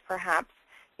option if perhaps,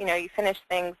 you finish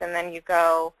things and then you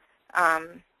go,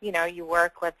 you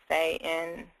work, let's say,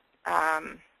 in,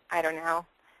 I don't know,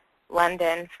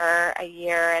 London for a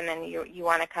year, and then you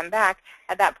want to come back.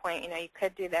 At that point, you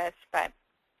could do this, but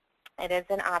it is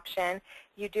an option.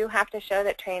 You do have to show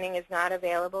that training is not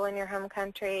available in your home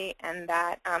country, and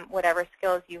that whatever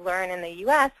skills you learn in the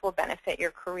U.S. will benefit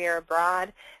your career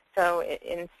abroad. So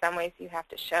in some ways, you have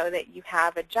to show that you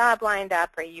have a job lined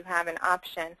up, or you have an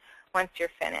option once you're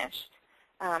finished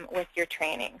with your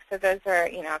training. So those are,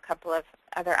 a couple of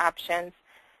other options.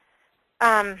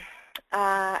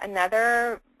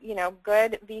 Another,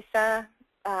 good visa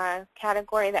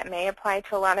category that may apply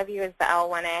to a lot of you is the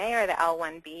L1A or the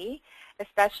L1B,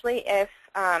 especially if,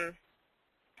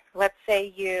 let's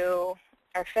say you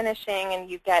are finishing and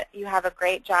you have a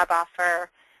great job offer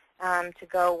to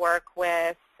go work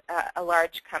with a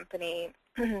large company,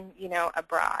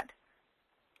 abroad.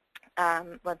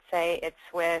 Let's say it's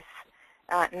with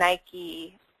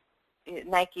Nike's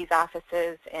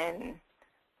offices in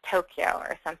Tokyo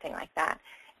or something like that,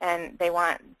 and they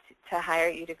want to hire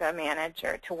you to go manage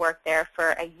or to work there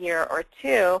for a year or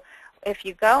two. if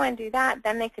you go and do that,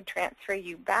 then they could transfer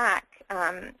you back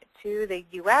to the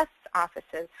U.S.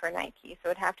 offices for Nike. So it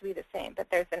would have to be the same. But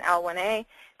there's an L1A,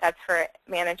 that's for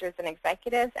managers and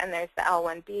executives, and there's the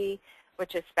L1B,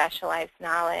 which is specialized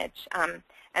knowledge.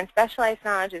 And specialized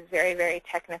knowledge is very, very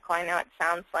technical. I know it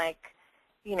sounds like,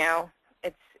 you know,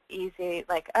 it's easy,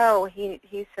 like, oh,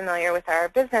 he's familiar with our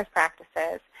business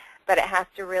practices, but it has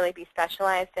to really be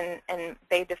specialized, and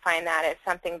they define that as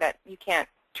something that you can't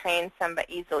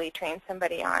easily train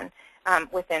somebody on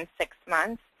within 6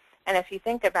 months. And if you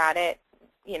think about it,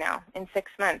 you know, in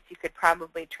 6 months you could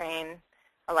probably train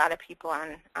a lot of people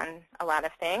on a lot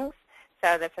of things.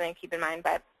 So that's something to keep in mind.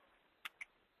 But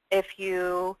if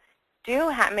you do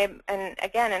have, and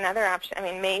again, another option, I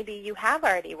mean, maybe you have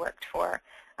already worked for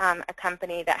a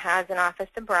company that has an office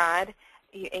abroad.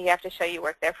 You have to show you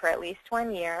worked there for at least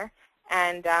 1 year,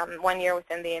 and 1 year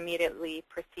within the immediately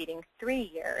preceding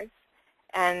 3 years.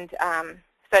 And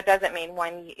so it doesn't mean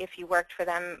if you worked for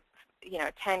them, you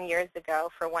know, 10 years ago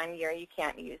for 1 year, you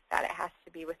can't use that. It has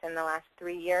to be within the last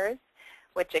 3 years,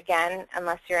 which again,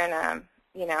 unless you're in a,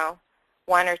 you know,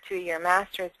 1 or 2 year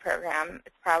master's program,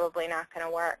 it's probably not going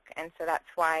to work. And so that's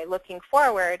why looking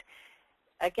forward,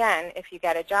 again, if you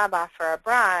get a job offer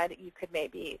abroad, you could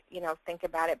maybe, you know, think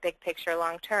about it big picture,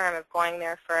 long term, of going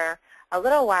there for a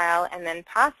little while, and then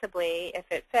possibly, if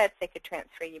it fits, they could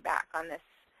transfer you back on this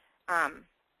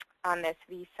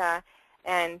visa.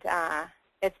 And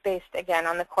it's based, again,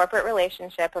 on the corporate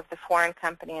relationship of the foreign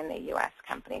company and the U.S.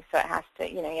 company. So it has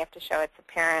to, you know, you have to show it's a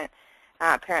parent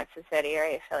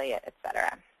subsidiary, affiliate, et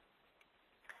cetera.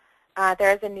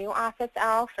 There is a new Office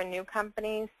L for new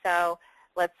companies. So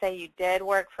let's say you did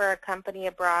work for a company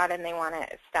abroad and they want to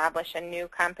establish a new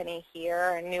company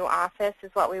here, a new office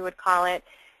is what we would call it.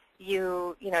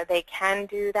 You know, they can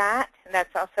do that.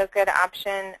 That's also a good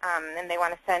option. And they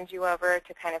want to send you over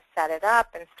to kind of set it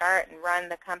up and start and run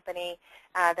the company.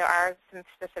 There are some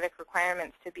specific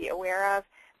requirements to be aware of,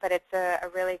 but it's a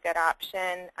really good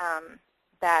option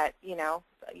that, you know,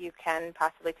 you can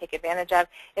possibly take advantage of.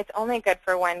 It's only good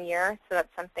for 1 year, so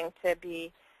that's something to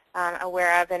be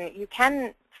aware of. And you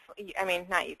can, I mean,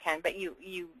 not you can, but you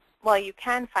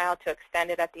can file to extend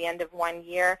it at the end of 1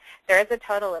 year. There is a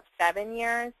total of 7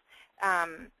 years.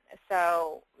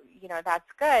 So, you know,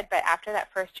 that's good, but after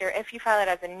that first year, if you file it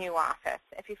as a new office,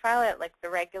 if you file it like the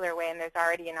regular way and there's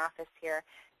already an office here,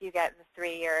 you get the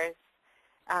 3 years.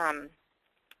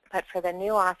 But for the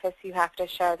new office, you have to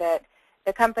show that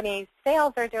the company's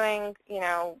sales are doing, you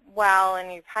know, well,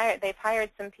 and they've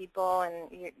hired some people,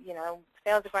 and you know,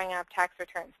 sales are going up, tax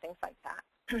returns, things like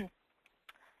that.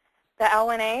 The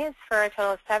L1A is for a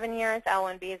total of 7 years.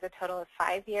 L1B is a total of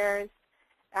 5 years.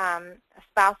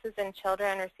 Spouses and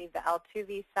children receive the L2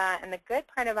 visa, and the good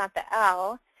part about the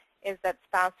L is that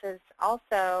spouses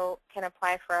also can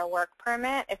apply for a work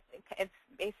permit. It's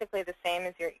basically the same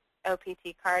as your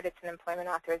OPT card. It's an employment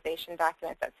authorization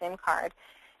document, that same card,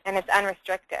 and it's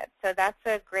unrestricted. So that's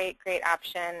a great, great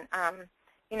option.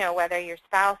 You know, whether your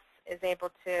spouse is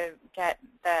able to get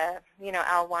the, you know,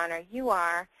 L1 or you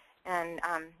are, and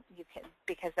you can,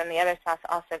 because then the other spouse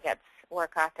also gets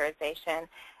work authorization.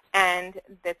 And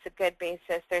that's a good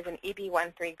basis. There's an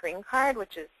EB-13 green card,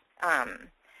 which is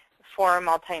for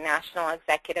multinational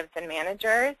executives and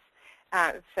managers.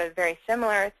 So very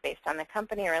similar. It's based on the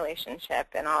company relationship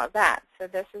and all of that. So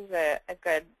this is a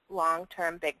good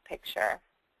long-term, big picture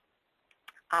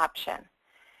option.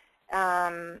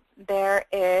 There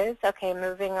is, okay,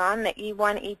 moving on, the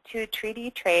E1, E2 treaty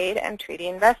trade and treaty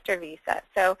investor visa.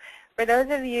 So for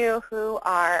those of you who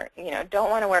are, you know, don't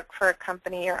want to work for a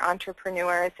company or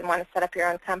entrepreneurs and want to set up your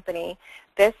own company,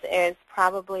 this is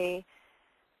probably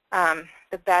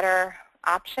the better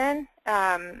option.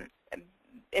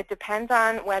 It depends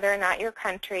on whether or not your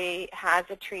country has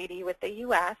a treaty with the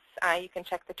U.S. You can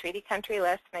check the treaty country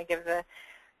list, and I give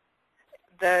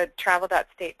the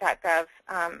travel.state.gov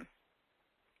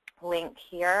link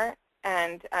here.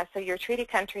 And so your treaty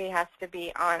country has to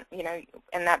be on, you know,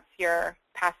 and that's your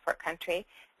passport country,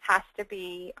 has to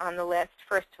be on the list.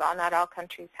 First of all, not all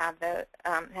countries have a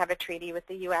treaty with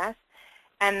the U.S.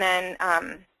 And then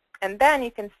you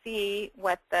can see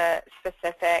what the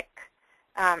specific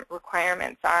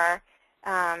requirements are.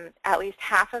 At least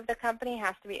half of the company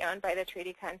has to be owned by the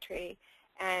treaty country,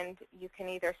 and you can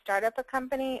either start up a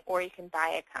company or you can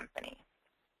buy a company.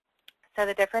 So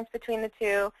the difference between the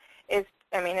two is,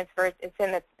 I mean, it's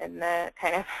in the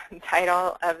kind of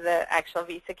title of the actual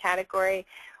visa category.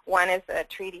 One is a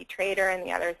treaty trader and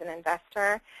the other is an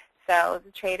investor. So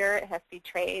the trader has to be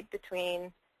trade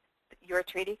between your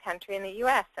treaty country and the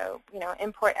U.S. So, you know,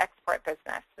 import-export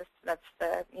business. That's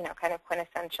the, you know, kind of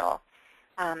quintessential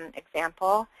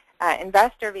example.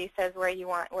 investor visas where you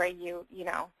want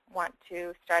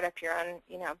to start up your own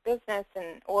business,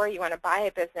 or you want to buy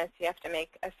a business, you have to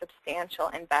make a substantial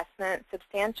investment.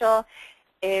 Substantial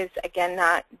is again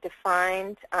not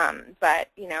defined, but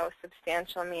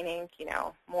substantial meaning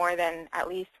at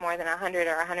least more than $100,000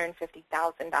 or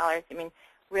 $150,000. I mean,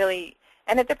 really,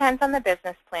 and it depends on the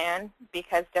business plan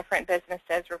because different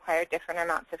businesses require different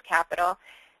amounts of capital,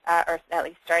 or at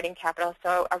least starting capital.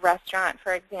 So a restaurant,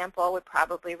 for example, would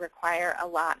probably require a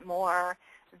lot more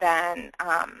than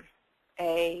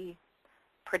a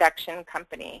production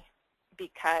company,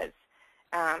 because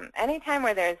anytime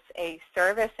where there's a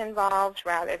service involved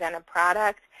rather than a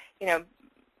product,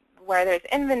 where there's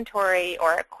inventory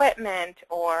or equipment,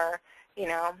 or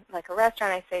like a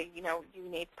restaurant, I say, you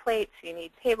need plates, you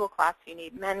need tablecloths, you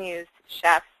need menus,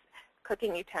 chefs,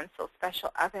 cooking utensils,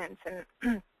 special ovens,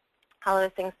 and all of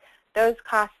those things. Those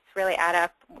costs really add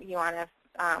up. You want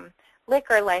a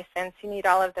liquor license, you need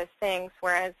all of those things,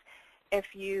 whereas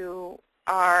if you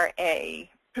are a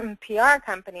PR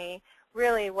company,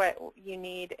 really what you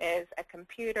need is a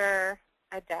computer,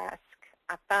 a desk,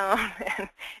 a phone,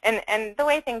 and the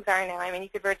way things are now, I mean, you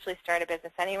could virtually start a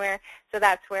business anywhere, so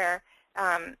that's where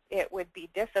it would be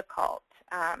difficult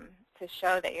to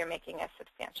show that you're making a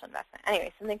substantial investment.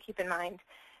 Anyway, something to keep in mind.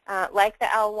 Like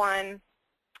the L-1,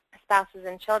 spouses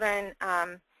and children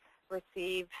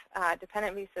receive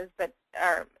dependent visas, but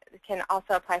can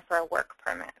also apply for a work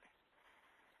permit.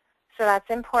 So that's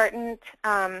important.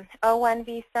 O-1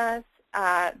 visas,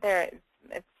 I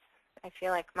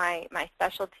feel like my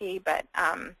specialty, but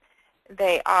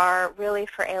they are really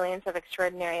for aliens of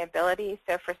extraordinary ability.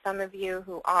 So for some of you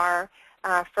who are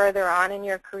further on in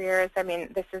your careers, I mean,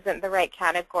 this isn't the right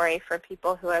category for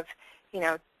people who have,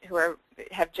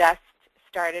 have just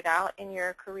started out in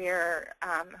your career,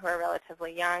 who are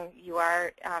relatively young. You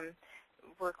are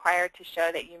required to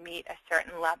show that you meet a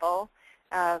certain level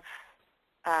of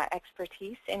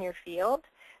expertise in your field.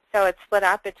 So it's split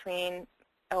up between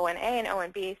O1A and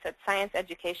O1B, so it's science,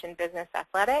 education, business,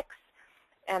 athletics.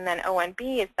 And then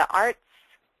O1B is the arts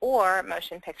or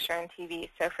motion picture and TV.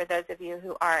 So for those of you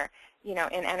who are, in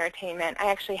entertainment, I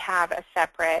actually have a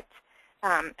separate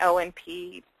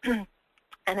O&P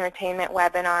entertainment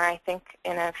webinar, I think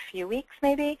in a few weeks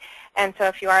maybe. And so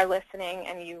if you are listening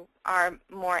and you are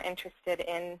more interested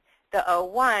in the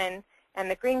O1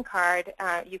 and the green card,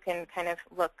 you can kind of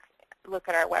look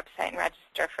at our website and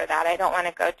register for that. I don't want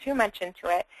to go too much into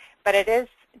it, but it is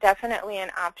definitely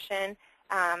an option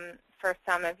for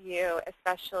some of you,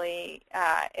 especially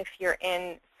if you're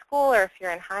in school or if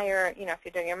you're in higher, if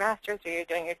you're doing your master's or you're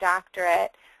doing your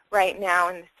doctorate. Right now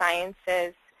in the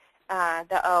sciences,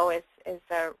 the O is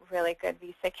a really good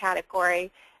visa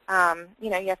category.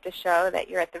 You have to show that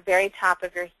you're at the very top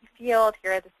of your field.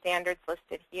 Here are the standards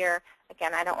listed here.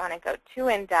 Again, I don't want to go too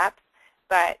in-depth,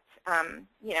 but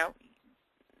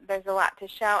there's a lot to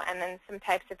show. And then some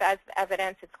types of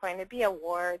evidence. It's going to be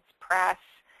awards, press,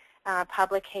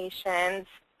 publications,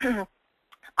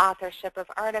 authorship of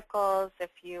articles. If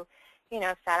you,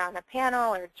 sat on a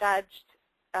panel or judged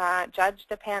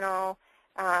a panel,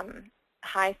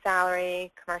 high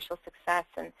salary, commercial success,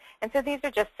 and so these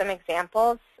are just some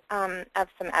examples of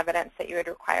some evidence that you would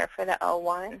require for the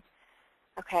O1.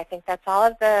 Okay, I think that's all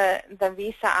of the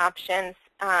visa options,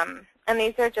 and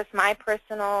these are just my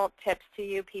personal tips to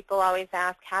you. People always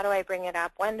ask, how do I bring it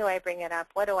up? When do I bring it up?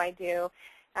 What do I do?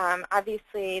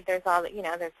 Obviously, there's all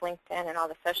there's LinkedIn and all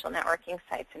the social networking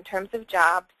sites. In terms of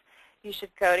jobs, you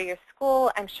should go to your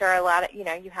school. I'm sure a lot of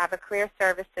you have a career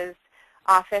services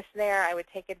office there. I would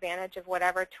take advantage of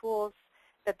whatever tools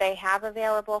that they have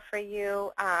available for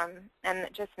you, and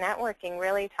just networking,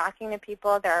 really talking to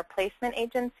people. There are placement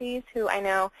agencies who I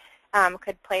know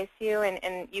could place you,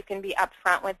 and you can be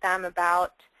upfront with them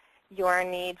about your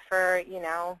need for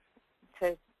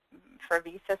for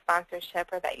visa sponsorship,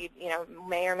 or that you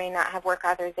may or may not have work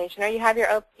authorization, or you have your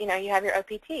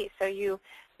OPT, so you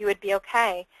would be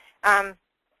okay.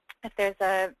 If there's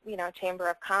a Chamber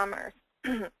of Commerce,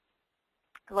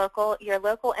 your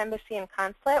local embassy and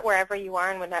consulate, wherever you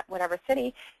are in whatever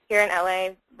city. Here in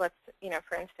LA, let's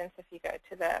for instance, if you go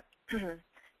to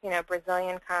the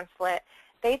Brazilian consulate,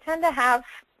 they tend to have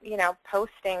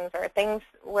postings or things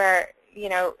where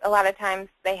a lot of times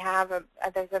they have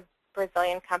there's a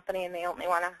Brazilian company and they only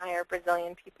want to hire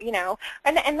Brazilian people,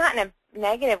 and not in a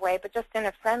negative way, but just in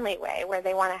a friendly way where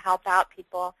they want to help out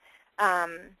people,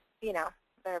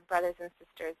 their brothers and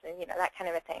sisters, and that kind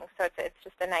of a thing. So it's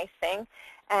just a nice thing,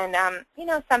 and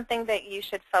something that you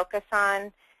should focus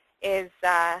on is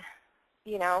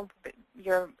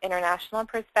your international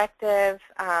perspective,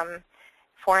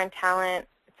 foreign talent.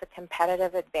 It's a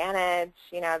competitive advantage,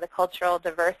 the cultural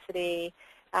diversity,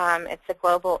 it's a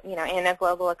global, in a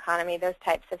global economy, those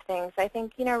types of things, I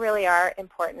think, really are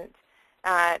important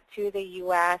to the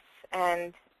U.S.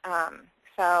 And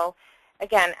so,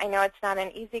 again, I know it's not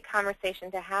an easy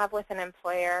conversation to have with an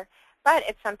employer, but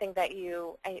it's something that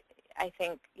I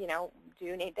think,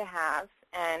 do need to have.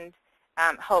 And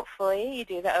hopefully you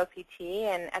do the OPT,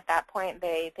 and at that point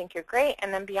they think you're great.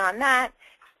 And then beyond that,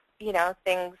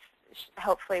 things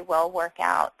hopefully will work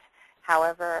out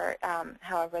however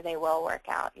they will work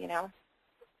out,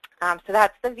 So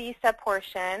that's the visa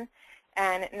portion.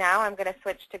 And now I'm going to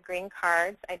switch to green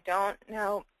cards. I don't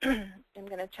know. I'm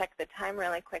going to check the time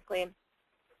really quickly.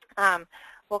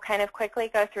 We'll kind of quickly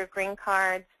go through green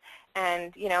cards.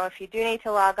 And, if you do need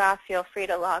to log off, feel free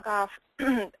to log off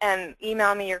and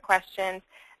email me your questions.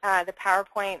 The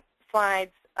PowerPoint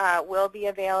slides will be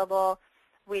available.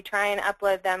 We try and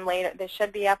upload them later. They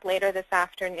should be up later this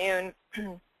afternoon.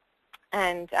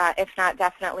 And if not,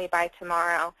 definitely by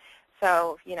tomorrow.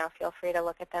 So, feel free to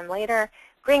look at them later.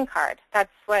 Green card,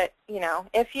 that's what,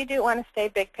 if you do want to stay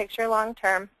big picture long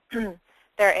term,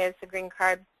 there is the green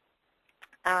card,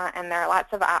 and there are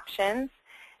lots of options.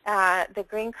 The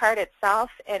green card itself,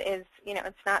 it is,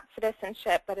 it's not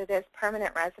citizenship, but it is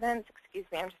permanent residence. Excuse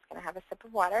me, I'm just going to have a sip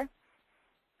of water.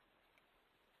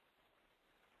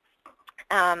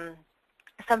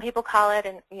 Some people call it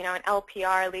an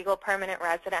LPR, legal permanent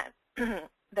resident.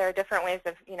 There are different ways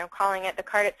of, calling it. The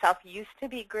card itself used to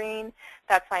be green.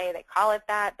 That's why they call it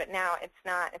that. But now it's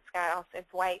not. It's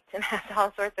white and has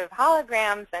all sorts of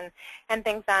holograms and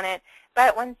things on it.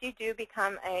 But once you do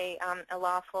become a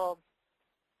lawful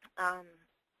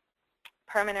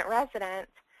permanent resident,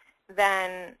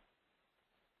 then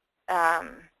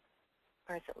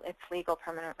or it's legal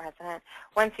permanent resident.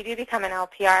 Once you do become an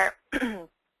LPR,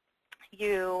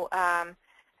 you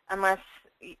unless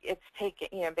it's taken,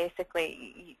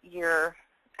 basically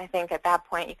I think at that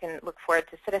point you can look forward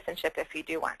to citizenship if you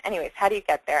do want. Anyways, how do you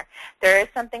get there? There is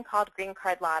something called Green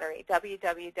Card Lottery,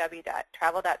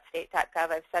 www.travel.state.gov.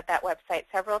 I've said that website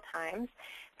several times.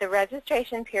 The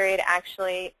registration period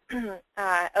actually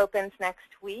opens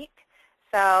next week.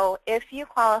 So if you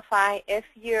qualify, if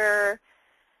your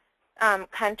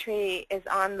country is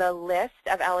on the list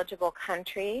of eligible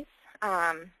countries,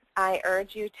 I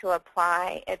urge you to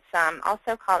apply. It's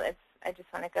also called, I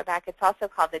just want to go back, it's also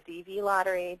called the DV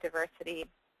Lottery, Diversity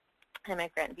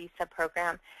Immigrant Visa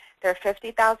Program. There are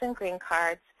 50,000 green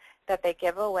cards that they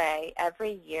give away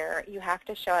every year. You have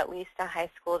to show at least a high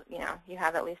school, you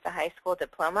have at least a high school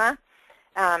diploma.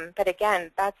 But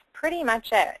again, that's pretty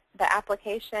much it. The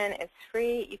application is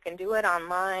free. You can do it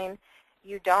online.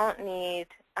 You don't need,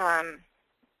 I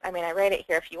write it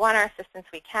here. If you want our assistance,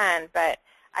 we can, but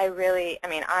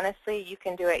honestly, you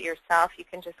can do it yourself. You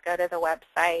can just go to the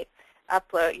website,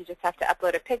 upload. You just have to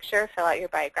upload a picture, fill out your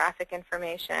biographic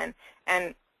information,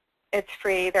 and it's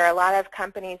free. There are a lot of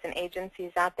companies and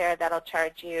agencies out there that'll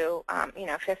charge you,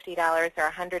 $50 or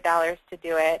 $100 to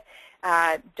do it.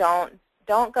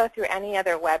 Don't go through any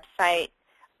other website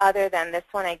other than this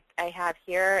one I have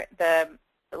here. The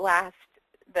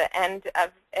end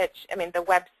of it, the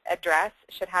web address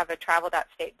should have a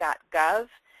travel.state.gov.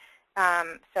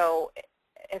 So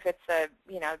if it's a,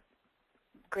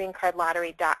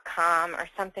 greencardlottery.com or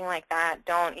something like that,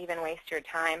 don't even waste your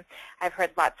time. I've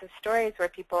heard lots of stories where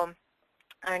people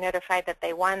are notified that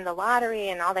they won the lottery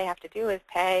and all they have to do is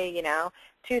pay,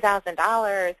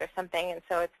 $2,000 or something, and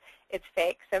so it's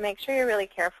fake. So make sure you're really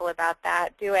careful about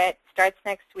that. Do it. Starts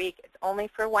next week. It's only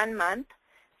for 1 month.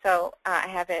 So I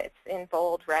have it. It's in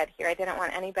bold red here. I didn't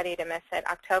want anybody to miss it.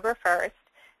 October 1st,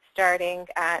 starting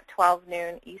at 12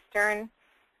 noon Eastern,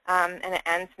 and it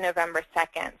ends November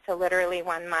 2nd. So literally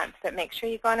 1 month. But make sure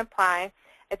you go and apply.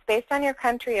 It's based on your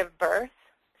country of birth,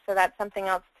 so that's something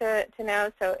else to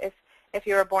know. So if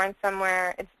you were born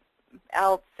somewhere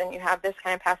else and you have this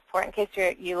kind of passport, in case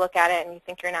you look at it and you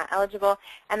think you're not eligible,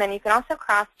 and then you can also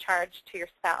cross-charge to your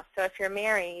spouse. So if you're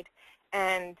married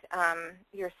and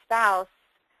your spouse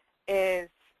is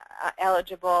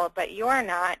eligible but you're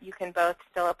not, you can both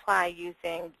still apply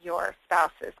using your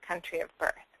spouse's country of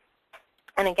birth.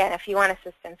 And again, if you want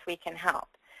assistance, we can help,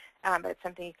 but it's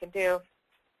something you can do.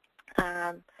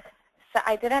 So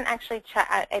I didn't actually check,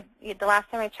 the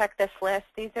last time I checked this list,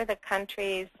 these are the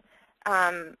countries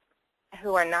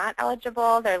who are not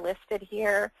eligible. They're listed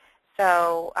here.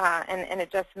 So, and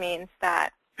it just means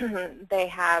that they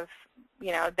have,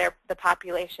 the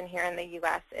population here in the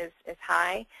U.S. is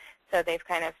high. So they've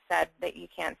kind of said that you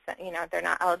can't, they're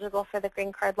not eligible for the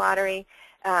Green Card Lottery.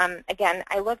 Again,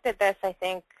 I looked at this, I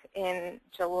think, in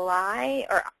July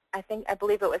or I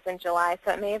believe it was in July,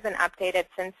 so it may have been updated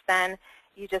since then.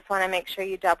 You just want to make sure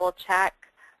you double check,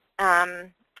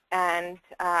 and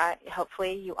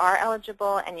hopefully you are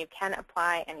eligible and you can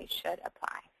apply and you should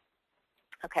apply.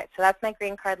 Okay, so that's my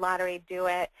green card lottery. Do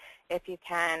it if you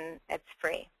can. It's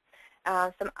free.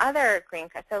 Some other green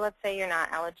cards. So let's say you're not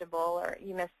eligible or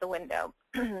you missed the window.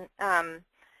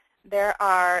 There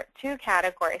are two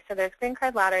categories. So there's green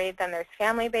card lottery, then there's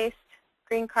family-based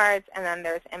green cards, and then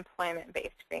there's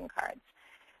employment-based green cards.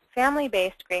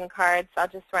 Family-based green cards, I'll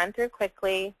just run through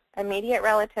quickly. Immediate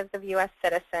relatives of U.S.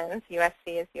 citizens,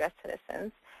 USC is U.S.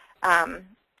 citizens,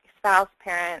 spouse,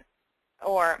 parent,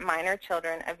 or minor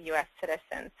children of U.S.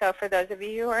 citizens. So for those of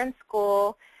you who are in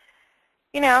school,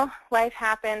 you know, life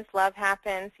happens, love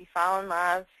happens, you fall in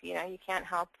love, you know, you can't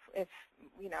help if,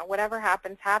 you know, whatever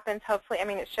happens, happens. Hopefully, I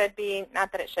mean, it should be,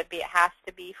 not that it should be, it has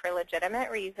to be for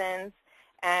legitimate reasons.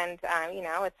 And, you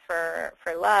know, it's for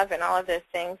love and all of those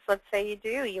things. Let's say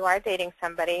you are dating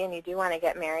somebody and you do want to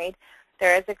get married.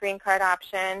 There is a green card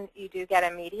option. You do get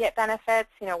immediate benefits.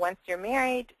 You know, once you're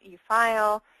married, you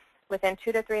file. Within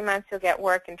 2 to 3 months, you'll get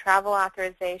work and travel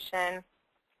authorization.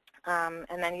 And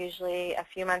then usually a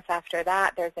few months after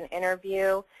that, there's an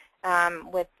interview at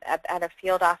a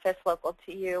field office local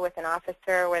to you with an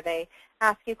officer where they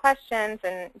ask you questions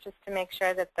and just to make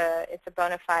sure that it's a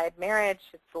bona fide marriage,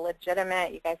 it's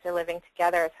legitimate, you guys are living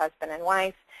together as husband and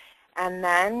wife. And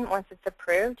then once it's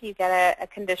approved, you get a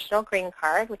conditional green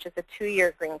card, which is a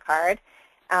 2-year green card.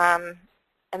 And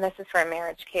this is for a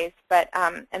marriage case. But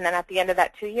and then at the end of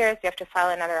that 2 years, you have to file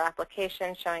another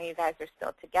application showing you guys are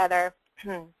still together.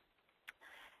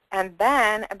 And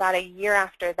then about a year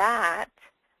after that,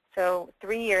 so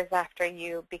 3 years after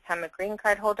you become a green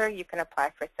card holder, you can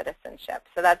apply for citizenship.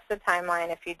 So that's the timeline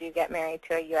if you do get married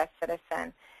to a U.S.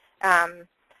 citizen.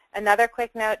 Another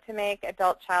quick note to make,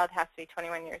 adult child has to be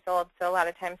 21 years old. So a lot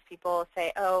of times people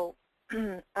say, oh,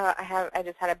 I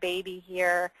just had a baby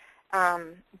here.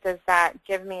 Does that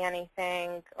give me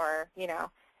anything? Or, you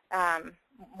know,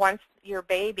 once your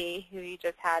baby, who you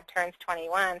just had, turns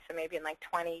 21, so maybe in like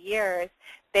 20 years,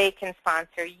 they can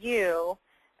sponsor you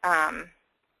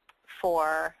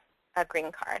for a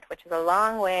green card, which is a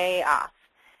long way off.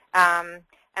 And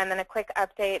then a quick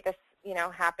update, this, you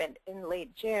know, happened in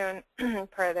late June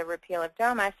per the repeal of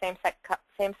DOMA. Same-sex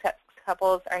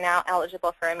couples are now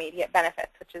eligible for immediate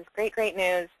benefits, which is great, great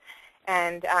news.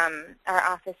 And our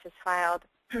office has filed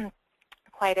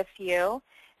quite a few.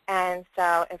 And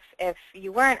so if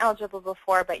you weren't eligible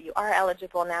before, but you are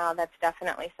eligible now, that's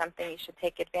definitely something you should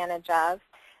take advantage of.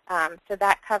 So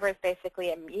that covers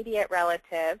basically immediate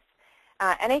relatives.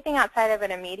 Anything outside of an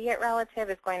immediate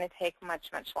relative is going to take much,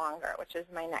 much longer, which is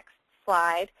my next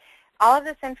slide. All of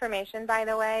this information, by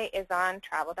the way, is on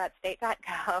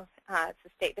travel.state.gov. It's the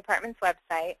State Department's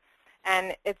website.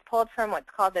 And it's pulled from what's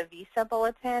called the Visa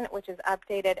Bulletin, which is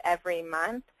updated every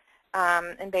month.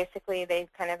 And basically, they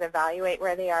kind of evaluate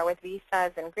where they are with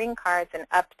visas and green cards and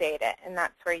update it. And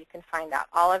that's where you can find out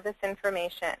all of this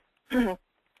information.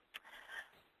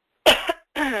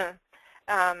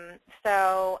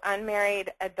 So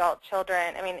unmarried adult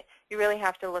children, I mean, you really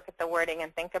have to look at the wording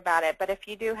and think about it. But if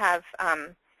you do have,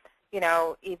 you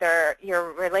know, either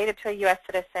you're related to a U.S.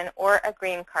 citizen or a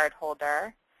green card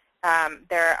holder,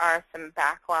 there are some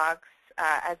backlogs,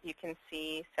 as you can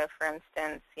see. So, for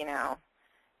instance, you know,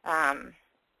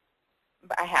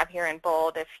 I have here in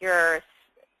bold, if your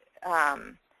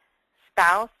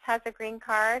spouse has a green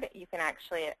card, you can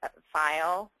actually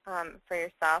file for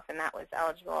yourself, and that was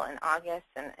eligible in August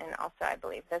and also, I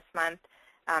believe, this month.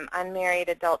 Unmarried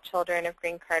adult children of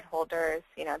green card holders,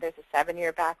 you know, there's a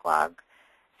 7-year backlog.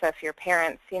 So if your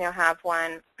parents, you know, have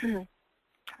one, and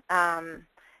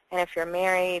if you're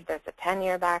married, there's a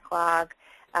 10-year backlog.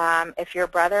 If your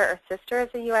brother or sister is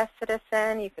a U.S.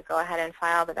 citizen, you could go ahead and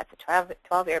file, but that's a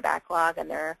 12-year backlog, and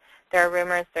there are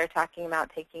rumors they're talking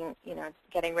about taking, you know,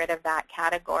 getting rid of that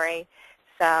category.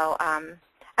 So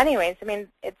anyways, I mean,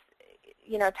 it's,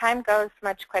 you know, time goes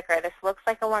much quicker. This looks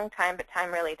like a long time, but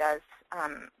time really does,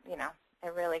 you know,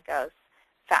 it really goes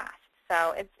fast.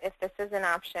 So if this is an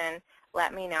option,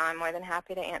 let me know. I'm more than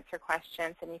happy to answer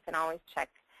questions, and you can always check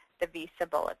the Visa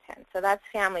Bulletin. So that's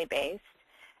family-based.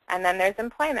 And then there's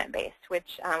employment-based,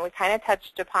 which we kind of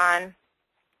touched upon.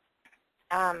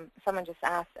 Someone just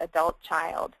asked adult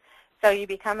child. So you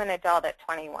become an adult at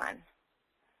 21,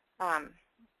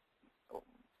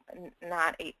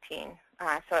 not 18,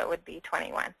 so it would be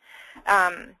 21.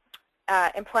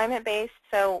 Employment-based,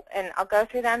 so, and I'll go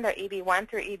through them. They're EB1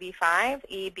 through EB5,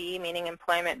 EB meaning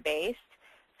employment-based.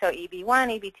 So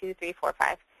EB1, EB2, 3, 4,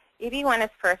 5. EB1 is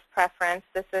first preference.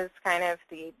 This is kind of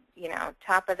the, you know,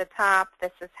 top of the top.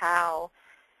 This is how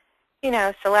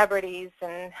celebrities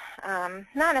and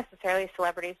not necessarily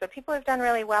celebrities, but people who've done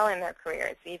really well in their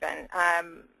careers even.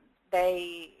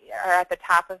 They are at the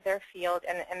top of their field,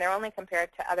 and they're only compared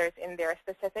to others in their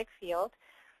specific field.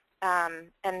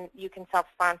 And you can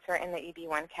self-sponsor in the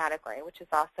EB1 category, which is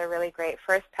also really great.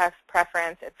 First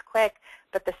preference, it's quick,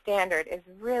 but the standard is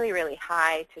really, really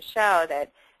high to show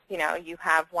that, you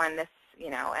have won this,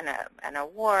 an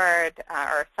award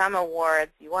or some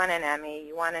awards. You won an Emmy,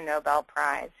 you won a Nobel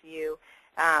Prize, you,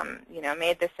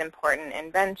 made this important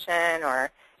invention,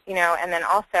 or, and then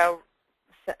also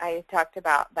I talked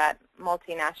about that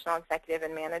multinational executive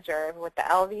and manager with the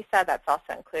L visa. That's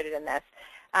also included in this.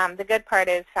 The good part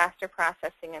is faster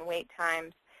processing and wait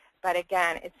times, but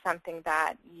again, it's something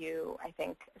that I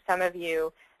think some of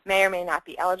you may or may not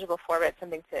be eligible for, but it's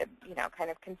something to,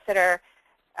 kind of consider,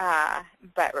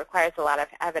 but requires a lot of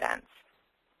evidence.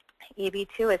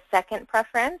 EB2 is second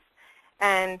preference,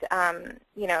 and,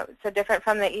 so different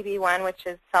from the EB1, which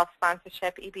is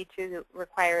self-sponsorship. EB2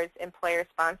 requires employer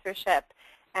sponsorship,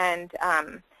 and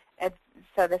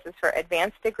so this is for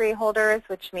advanced degree holders,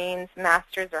 which means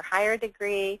master's or higher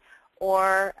degree,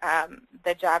 or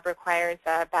the job requires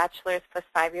a bachelor's plus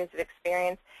 5 years of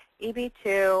experience.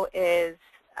 EB2 is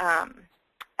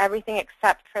everything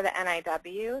except for the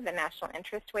NIW, the National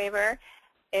Interest Waiver,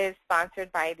 is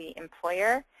sponsored by the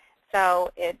employer.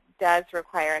 So it does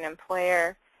require an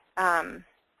employer.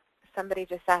 Somebody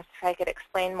just asked if I could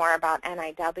explain more about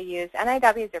NIWs.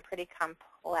 NIWs are pretty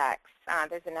complex.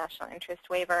 There's a National Interest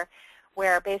Waiver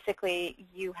where basically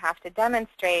you have to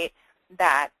demonstrate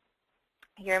that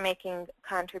you're making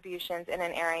contributions in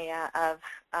an area of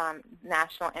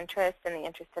national interest in the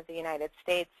interest of the United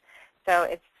States. So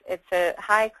it's a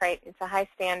high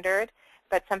standard,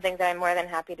 but something that I'm more than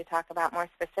happy to talk about more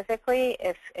specifically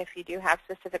if you do have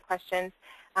specific questions.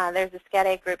 There's a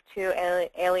SCED Group 2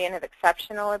 alien of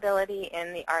exceptional ability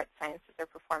in the arts, sciences, or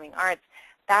performing arts.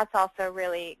 That's also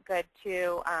really good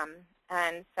too,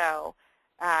 and so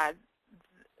that's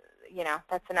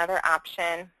another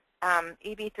option.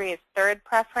 EB3 is third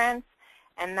preference,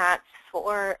 and that's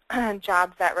for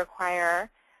jobs that require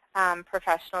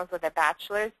professionals with a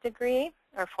bachelor's degree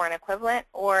or foreign equivalent,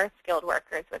 or skilled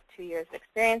workers with 2 years of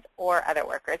experience, or other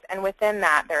workers. And within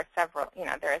that, there are several,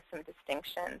 there are some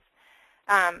distinctions.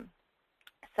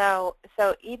 So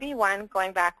EB1,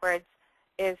 going backwards,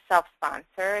 is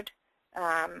self-sponsored,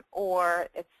 or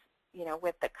it's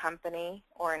with the company,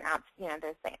 or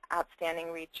there's the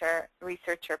outstanding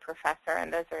researcher professor,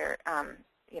 and those are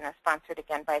sponsored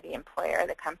again by the employer,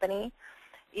 the company.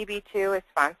 EB2 is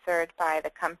sponsored by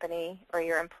the company or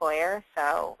your employer,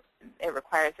 so it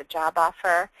requires a job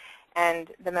offer.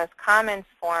 And the most common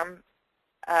form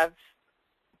of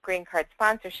green card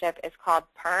sponsorship is called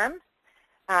PERM,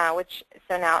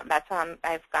 so now that's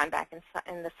I've gone back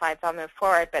in the slides. I'll move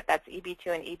forward, but that's EB2,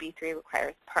 and EB3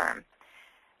 requires PERM.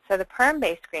 So the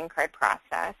PERM-based green card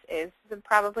process is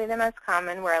probably the most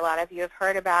common, where a lot of you have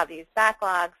heard about these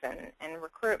backlogs and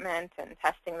recruitment and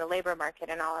testing the labor market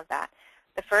and all of that.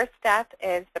 The first step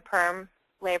is the PERM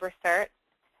labor cert,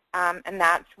 and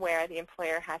that's where the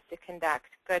employer has to conduct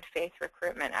good faith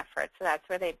recruitment efforts. So that's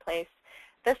where they place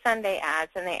the Sunday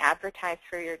ads, and they advertise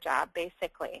for your job,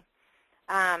 basically.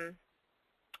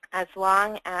 As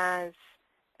long as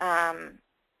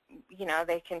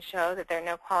they can show that there are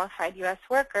no qualified U.S.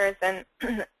 workers, and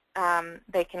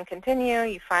they can continue.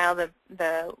 You file the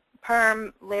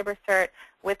PERM labor cert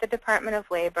with the Department of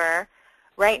Labor.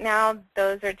 Right now,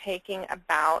 those are taking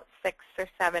about 6 or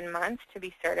 7 months to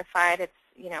be certified. It's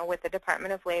with the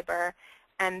Department of Labor,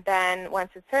 and then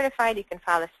once it's certified, you can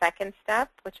file the second step,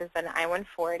 which is an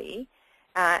I-140,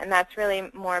 and that's really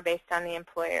more based on the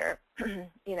employer,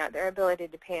 their ability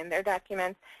to pay in their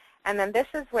documents. And then this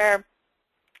is where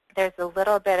there's a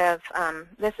little bit of,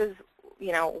 this is,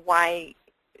 why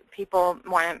people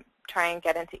want to try and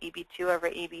get into EB2 over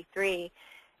EB3,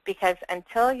 because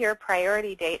until your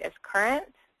priority date is current,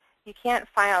 you can't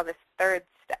file this third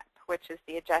step, which is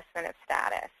the adjustment of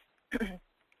status.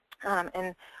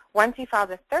 And once you file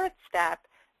the third step,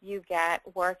 you get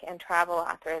work and travel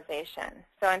authorization.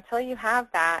 So until you have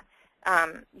that,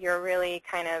 you're really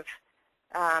kind of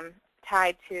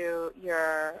tied to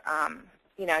your,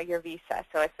 your visa.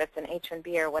 So if it's an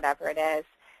H-1B or whatever it is,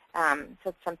 so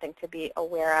it's something to be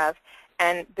aware of.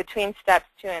 And between steps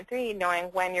 2 and 3, knowing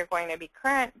when you're going to be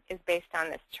current is based on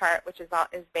this chart, which is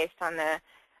based on the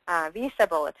visa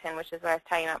bulletin, which is what I was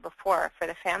talking about before. For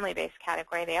the family-based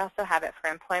category, they also have it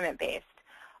for employment-based.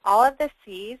 All of the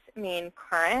C's mean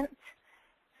current.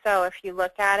 So if you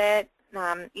look at it,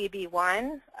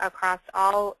 EB1 across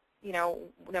all, no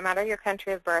matter your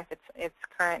country of birth, it's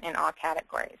current in all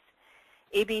categories.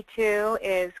 EB2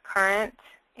 is current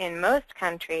in most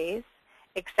countries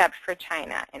except for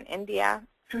China and India.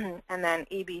 And then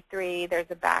EB3, there's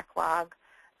a backlog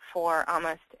for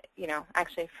almost,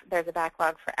 actually there's a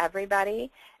backlog for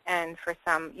everybody, and for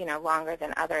some, longer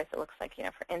than others. It looks like,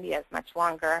 for India is much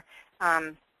longer,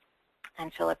 and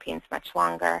Philippines much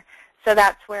longer. So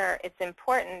that's where it's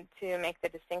important to make the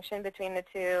distinction between the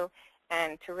two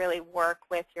and to really work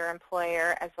with your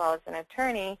employer as well as an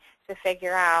attorney to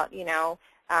figure out,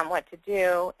 what to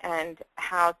do and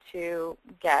how to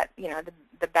get,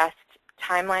 the best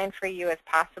timeline for you as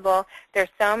possible. There's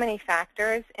so many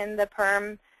factors in the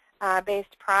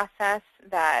perm-based process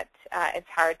that it's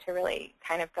hard to really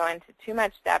kind of go into too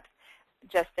much depth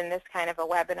just in this kind of a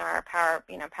webinar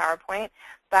PowerPoint.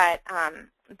 But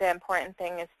the important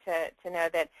thing is to know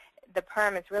that the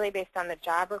perm is really based on the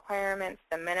job requirements,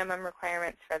 the minimum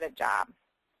requirements for the job.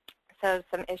 So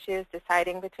some issues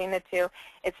deciding between the two.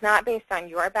 It's not based on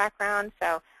your background.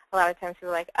 So a lot of times people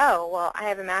are like, oh, well, I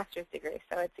have a master's degree,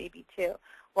 so it's EB2.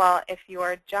 Well, if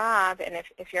your job and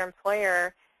if your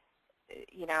employer,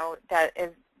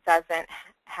 doesn't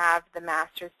have the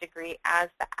master's degree as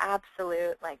the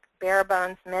absolute, like, bare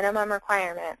bones minimum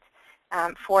requirement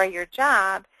for your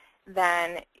job,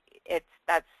 then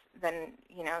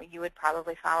you would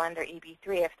probably fall under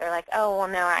EB3 if they're like, oh, well,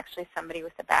 no, actually somebody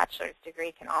with a bachelor's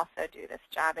degree can also do this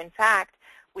job. In fact,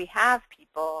 we have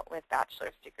people with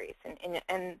bachelor's degrees,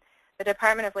 and the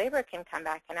Department of Labor can come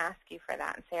back and ask you for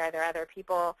that and say, are there other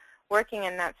people working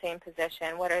in that same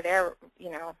position? What are their,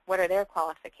 what are their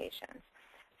qualifications?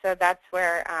 So that's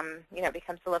where, it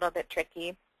becomes a little bit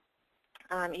tricky.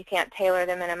 You can't tailor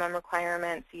the minimum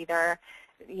requirements either,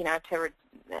 to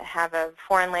have a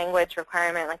foreign language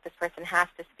requirement, like this person has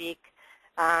to speak,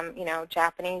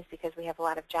 Japanese, because we have a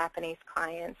lot of Japanese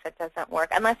clients. That doesn't work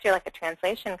unless you're like a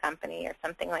translation company or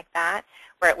something like that,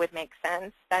 where it would make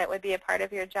sense that it would be a part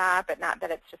of your job, but not that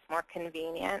it's just more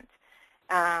convenient.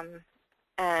 And,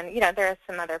 there are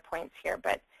some other points here,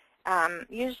 but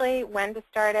usually when to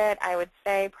start it, I would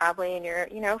say probably in your,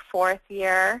 4th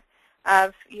year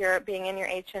of your being in your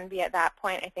H-1B. At that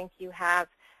point, I think you have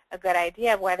a good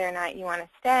idea of whether or not you want to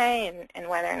stay and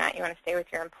whether or not you want to stay with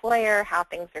your employer, how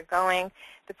things are going.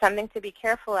 But something to be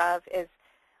careful of is,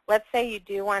 let's say you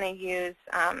do want to use,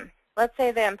 let's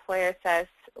say the employer says,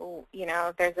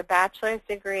 there's a bachelor's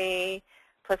degree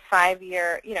plus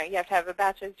 5-year, you have to have a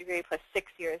bachelor's degree plus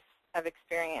 6 years of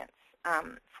experience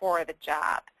for the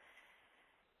job.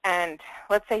 And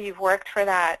let's say you've worked for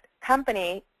that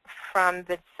company from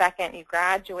the second you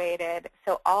graduated,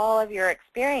 so all of your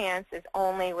experience is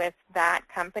only with that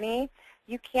company.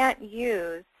 You can't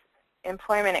use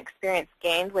employment experience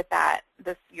gained with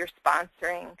your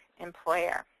sponsoring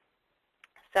employer.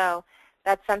 So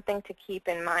that's something to keep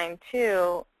in mind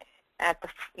too at the,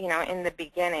 in the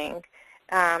beginning,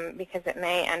 because it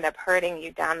may end up hurting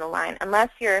you down the line unless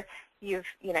your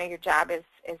job is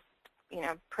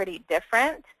pretty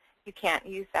different. You can't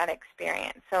use that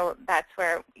experience. So that's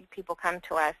where people come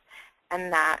to us,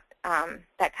 and that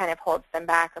kind of holds them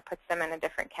back or puts them in a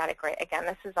different category. Again,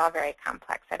 this is all very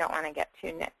complex. I don't want to get too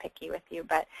nitpicky with you,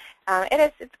 but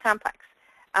it's complex.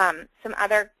 Some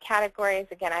other categories,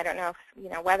 again, I don't know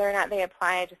if, whether or not they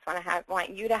apply. I just want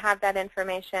you to have that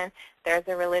information. There's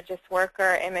a religious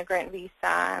worker, immigrant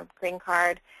visa, green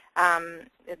card, the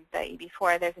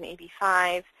EB4. There's an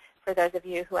EB5 for those of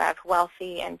you who have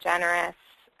wealthy and generous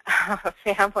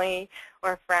family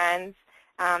or friends.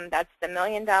 That's the $1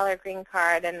 million green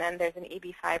card, and then there's an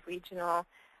EB5 regional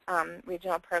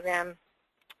program,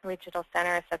 regional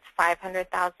center. So that's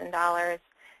 $500,000,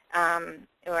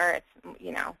 or it's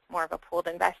more of a pooled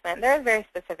investment. There are very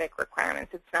specific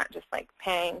requirements. It's not just like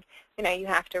paying. You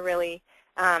have to really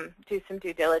do some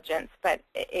due diligence, but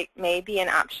it may be an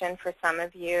option for some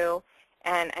of you,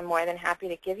 and I'm more than happy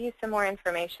to give you some more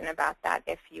information about that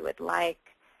if you would like.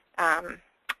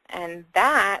 And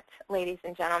that, ladies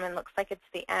and gentlemen, looks like it's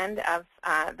the end of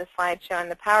the slideshow and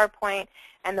the PowerPoint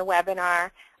and the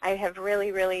webinar. I have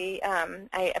really, really,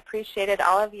 I appreciated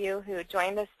all of you who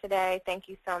joined us today. Thank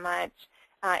you so much.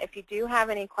 If you do have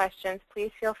any questions,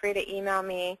 please feel free to email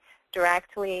me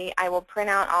directly. I will print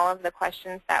out all of the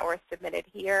questions that were submitted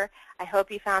here. I hope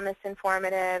you found this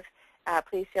informative.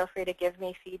 Please feel free to give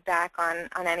me feedback on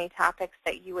any topics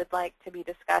that you would like to be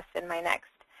discussed in my next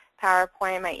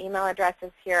PowerPoint. My email address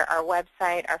is here, our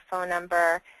website, our phone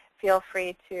number. Feel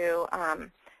free to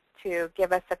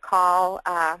give us a call.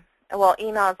 Well,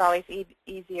 email is always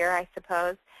easier, I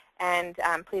suppose. And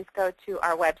please go to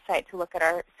our website to look at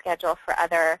our schedule for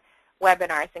other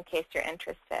webinars in case you're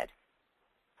interested.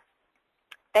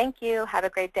 Thank you. Have a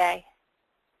great day.